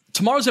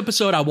 Tomorrow's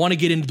episode, I want to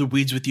get into the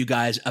weeds with you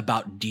guys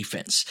about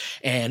defense.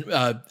 And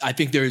I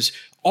think there's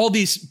all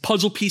these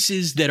puzzle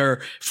pieces that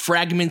are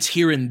fragments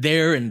here and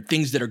there, and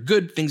things that are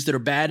good, things that are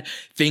bad,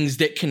 things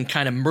that can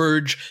kind of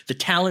merge the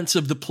talents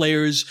of the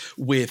players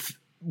with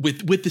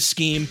the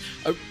scheme.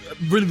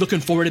 Really looking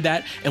forward to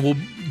that, and we'll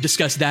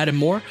discuss that and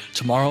more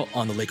tomorrow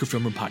on the Laker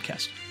Film Room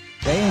Podcast.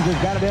 James has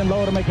got it in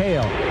low to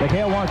McHale.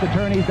 McHale wants to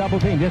turn, he's double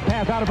teamed. Just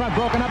pass out in front,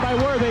 broken up by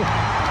Worthy.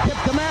 Tip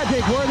to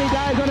Magic. Worthy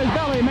dies on his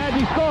belly.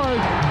 Magic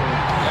scores.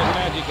 There's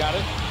Magic got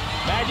it.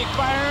 Magic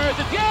fires.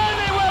 It's good.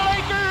 The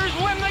Lakers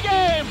win the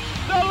game.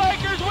 The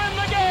Lakers win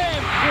the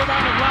game.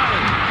 Rebound of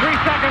Lonnie. 3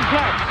 seconds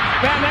left.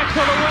 Van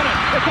Exel to win it.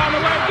 It's on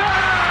the way.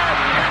 Good.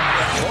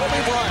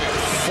 Kobe Bryant,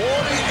 48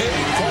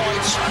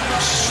 points,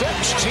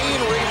 16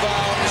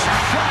 rebounds.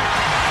 Shot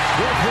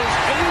with his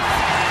 8th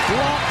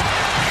block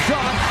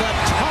shot that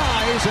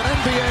ties an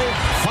NBA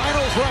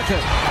Finals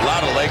record. A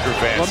lot of Laker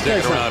fans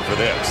sticking around for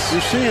this.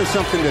 You're seeing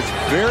something that's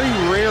very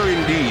rare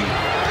indeed.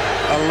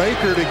 A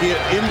Laker to get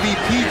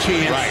MVP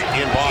chance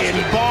in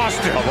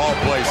Boston. Of all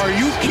places. Are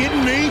you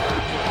kidding me?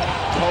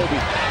 Kobe,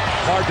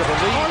 hard to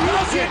believe. Are you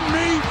kidding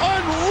me?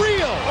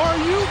 Unreal. Are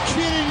you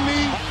kidding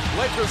me?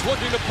 Lakers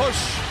looking to push.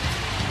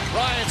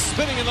 Bryant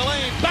spinning in the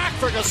lane, back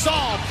for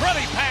Gasol,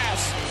 pretty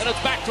pass, and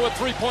it's back to a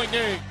 3-point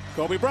game.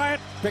 Kobe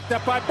Bryant picked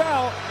up by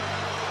Bell.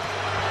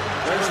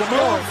 There's the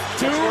move.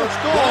 2, 1,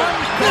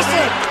 miss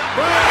it!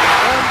 Bryant,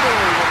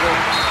 unbelievable.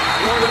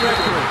 For the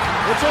victory.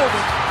 It's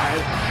over.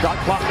 Shot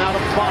clock now to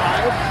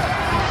 5.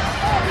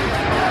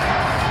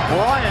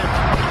 Bryant.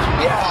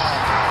 Yes.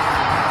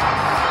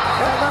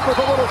 And that was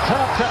a little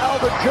tap to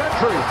Alvin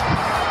Gentry.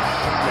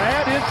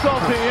 Add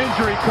insult to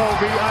injury,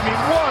 Kobe. I mean,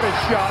 what a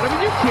shot. I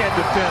mean, you can't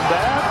defend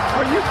that.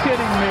 Are you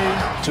kidding me?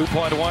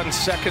 2.1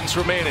 seconds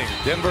remaining.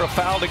 Denver a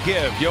foul to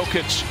give.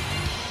 Jokic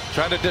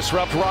trying to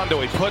disrupt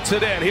Rondo. He puts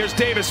it in. Here's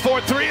Davis,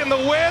 4-3 in the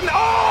win.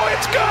 Oh,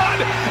 it's good!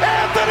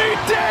 Anthony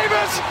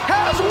Davis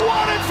has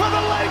won it for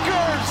the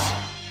Lakers!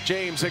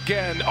 James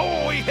again.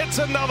 Oh, he hits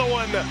another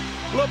one.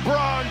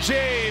 LeBron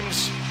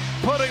James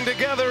putting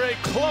together a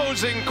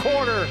closing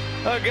quarter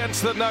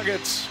against the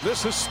Nuggets.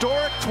 This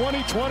historic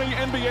 2020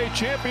 NBA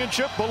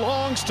championship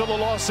belongs to the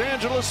Los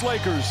Angeles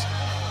Lakers.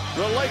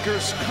 The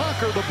Lakers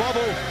conquer the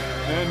bubble,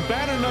 and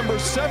banner number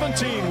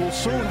 17 will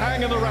soon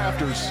hang in the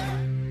rafters.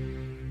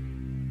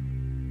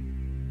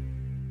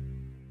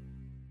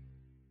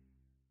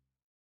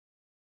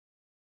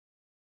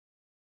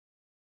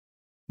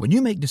 When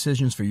you make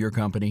decisions for your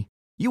company,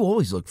 you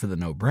always look for the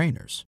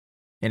no-brainers.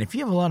 And if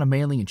you have a lot of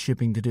mailing and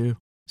shipping to do,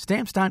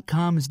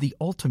 Stamps.com is the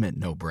ultimate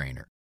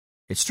no-brainer.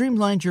 It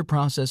streamlines your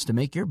process to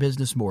make your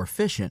business more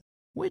efficient,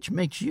 which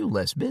makes you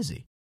less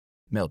busy.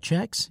 Mail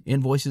checks,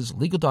 invoices,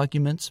 legal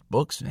documents,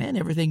 books, and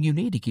everything you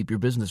need to keep your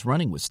business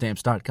running with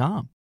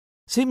Stamps.com.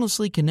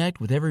 Seamlessly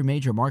connect with every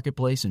major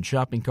marketplace and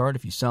shopping cart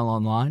if you sell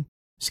online.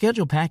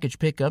 Schedule package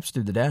pickups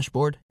through the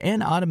dashboard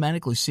and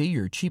automatically see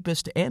your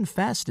cheapest and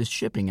fastest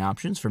shipping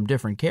options from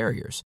different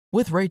carriers,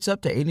 with rates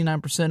up to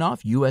 89%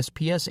 off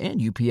USPS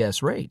and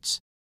UPS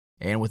rates.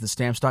 And with the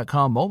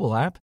Stamps.com mobile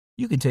app,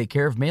 you can take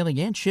care of mailing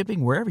and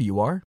shipping wherever you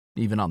are,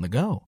 even on the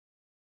go.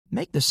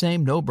 Make the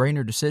same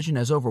no-brainer decision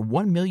as over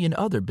 1 million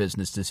other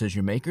business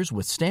decision makers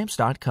with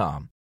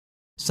Stamps.com.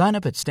 Sign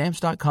up at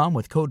Stamps.com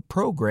with code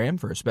PROGRAM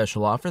for a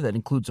special offer that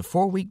includes a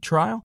 4-week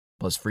trial,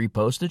 plus free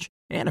postage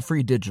and a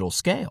free digital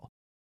scale.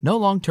 No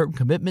long-term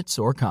commitments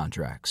or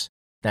contracts.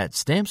 That's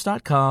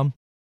Stamps.com,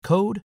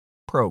 code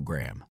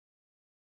PROGRAM.